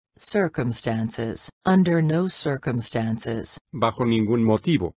no circumstances. Under no circumstances. Bajo ningún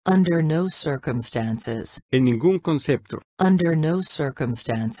motivo. Under no circumstances. En ningún concepto. Under no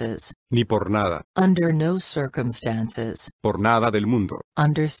circumstances. Ni por nada. Under no circumstances. Por nada del mundo.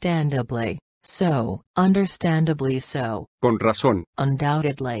 Understandably so. Understandably so. Con razón.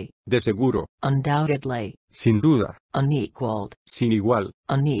 Undoubtedly. De seguro. Undoubtedly. Sin duda. Unequaled. Sin igual.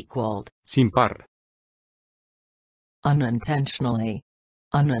 Unequaled. Sin par. Unintentionally.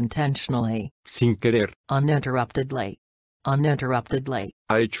 Unintentionally. Sin querer. Uninterruptedly. Uninterruptedly.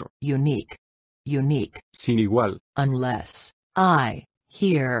 Ha hecho. Unique. Unique. Sin igual. Unless I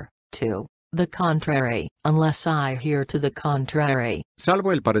hear to the contrary. Unless I hear to the contrary.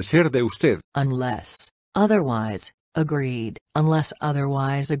 Salvo el parecer de usted. Unless otherwise agreed. Unless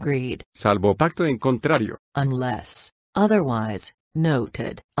otherwise agreed. Salvo pacto en contrario. Unless otherwise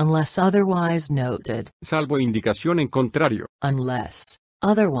noted. Unless otherwise noted. Salvo indicación en contrario. Unless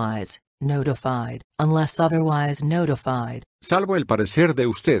otherwise notified. Unless otherwise notified. Salvo el parecer de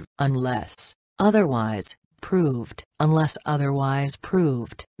usted. Unless otherwise proved. Unless otherwise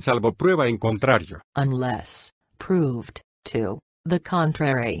proved. Salvo prueba en contrario. Unless proved to the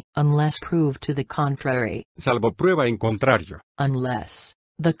contrary. Unless proved to the contrary. Salvo prueba en contrario. Unless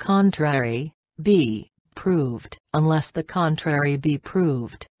the contrary be proved. Unless the contrary be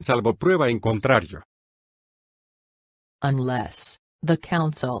proved. Salvo prueba en contrario. Unless the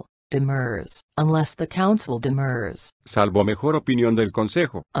council demurs. Unless the council demurs. Salvo mejor opinión del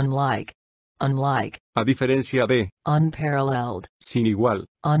consejo. Unlike. Unlike. A diferencia de. Unparalleled. Sin igual.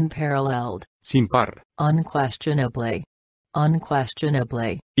 Unparalleled. Sin par. Unquestionably.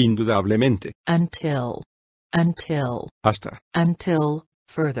 Unquestionably. Indudablemente. Until. Until. Hasta. Until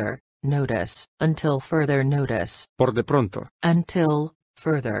further notice. Until further notice. Por de pronto. Until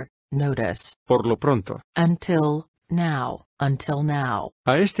further notice. Por lo pronto. Until now. Until now.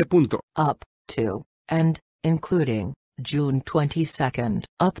 A este punto. Up to and including June 22nd.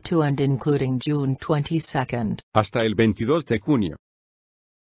 Up to and including June 22nd. Hasta el 22 de junio.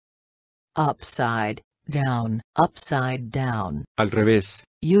 Upside down. Upside down. Al revés.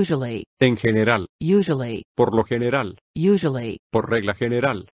 Usually. En general. Usually. Por lo general. Usually. Por regla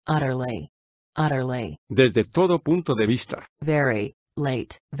general. Utterly. Utterly. Desde todo punto de vista. Very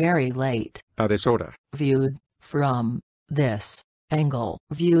late. Very late. A deshora. Viewed from this angle.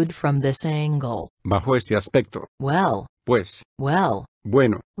 Viewed from this angle. Bajo este aspecto. Well. Pues. Well.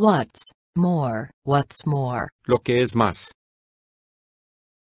 Bueno. What's more? What's more? Lo que es más.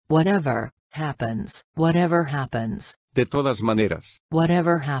 Whatever happens. Whatever happens. De todas maneras.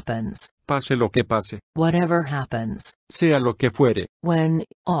 Whatever happens. Pase lo que pase. Whatever happens. Sea lo que fuere. When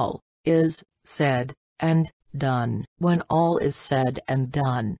all is said and done. When all is said and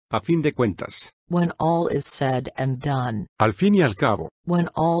done. A fin de cuentas. When all is said and done. Al fin y al cabo. When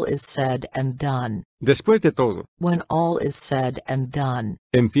all is said and done. Después de todo. When all is said and done.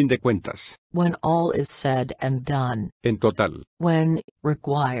 En fin de cuentas. When all is said and done. En total. When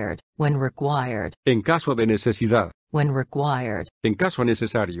required. When required. En caso de necesidad. When required. En caso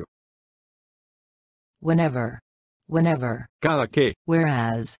necesario. Whenever. Whenever. Cada que.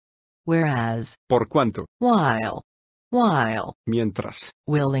 Whereas. Whereas. Por cuanto. While. While. Mientras.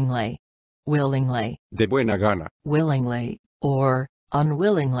 Willingly. Willingly. De buena gana. Willingly. Or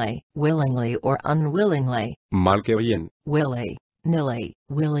unwillingly. Willingly or unwillingly. Mal que bien. Willy. Nilly.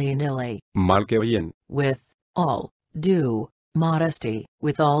 Willy-nilly. Mal que bien. With all due modesty.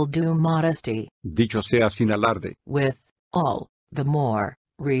 With all due modesty. Dicho sea sin alarde. With all the more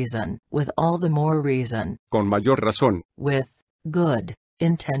reason. With all the more reason. Con mayor razón. With good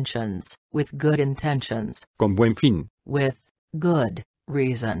intentions. With good intentions. Con buen fin. With good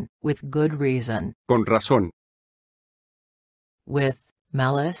reason. With good reason. Con razón. With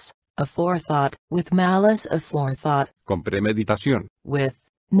malice aforethought. With malice aforethought. Con premeditación. With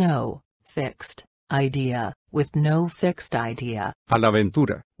no fixed idea. With no fixed idea. A la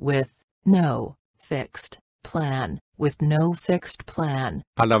aventura. With no fixed plan. With no fixed plan.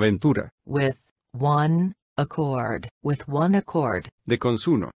 A la aventura. With one accord. With one accord. De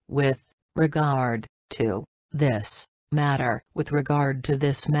consuno. With regard to this matter. With regard to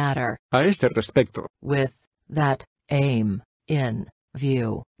this matter. A este respecto. With that aim in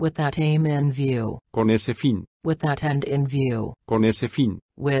view. With that aim in view. Con ese fin. With that end in view. Con ese fin.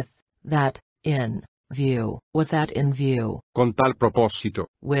 With that in view. With that in view. Con tal propósito.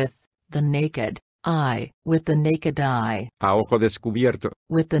 With the naked eye. With the naked eye. A ojo descubierto.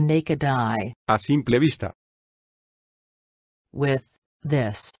 With the naked eye. A simple vista. With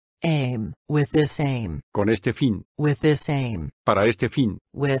this aim. With this aim. Con este fin. With this aim. Para este fin.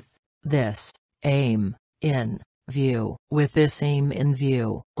 With this aim in view. With this aim in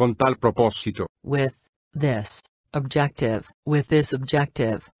view. Con tal propósito. With this objective. With this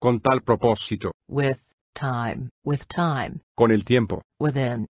objective. Con tal propósito. With time. With time. Con el tiempo.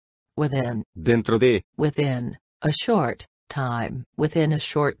 Within. Within. Dentro de. Within a short time. Within a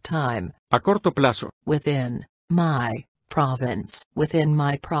short time. A corto plazo. Within my province. Within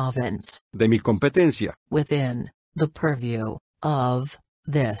my province. De mi competencia. Within the purview of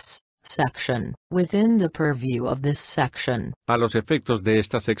this section. Within the purview of this section. A los efectos de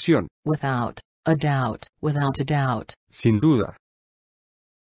esta sección. Without a doubt. Without a doubt. Sin duda.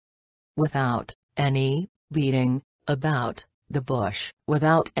 Without any beating about the bush.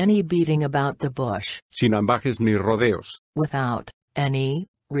 Without any beating about the bush. Sin ambajes ni rodeos. Without any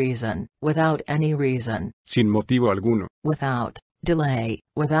reason. Without any reason. Sin motivo alguno. Without delay.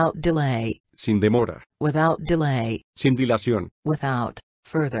 Without delay. Sin demora. Without delay. Sin dilación. Without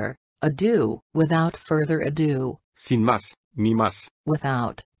further ado. Without further ado. Sin más, ni más.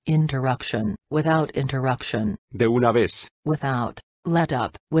 Without interruption. Without interruption. De una vez. Without let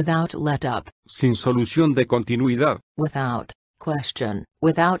up. Without let up. Sin solución de continuidad. Without question.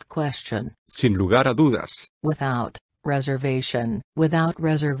 Without question. Sin lugar a dudas. Without reservation. Without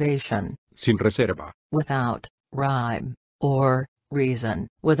reservation. Sin reserva. Without rhyme or reason.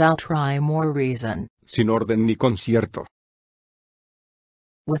 Without rhyme or reason. Sin orden ni concierto.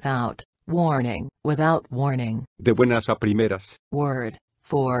 Without warning. Without warning. De buenas a primeras. Word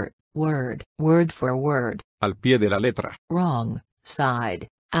for word. Word for word. Al pie de la letra. Wrong side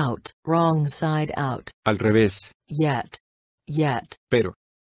out. Wrong side out. Al revés. Yet. Yet. Pero.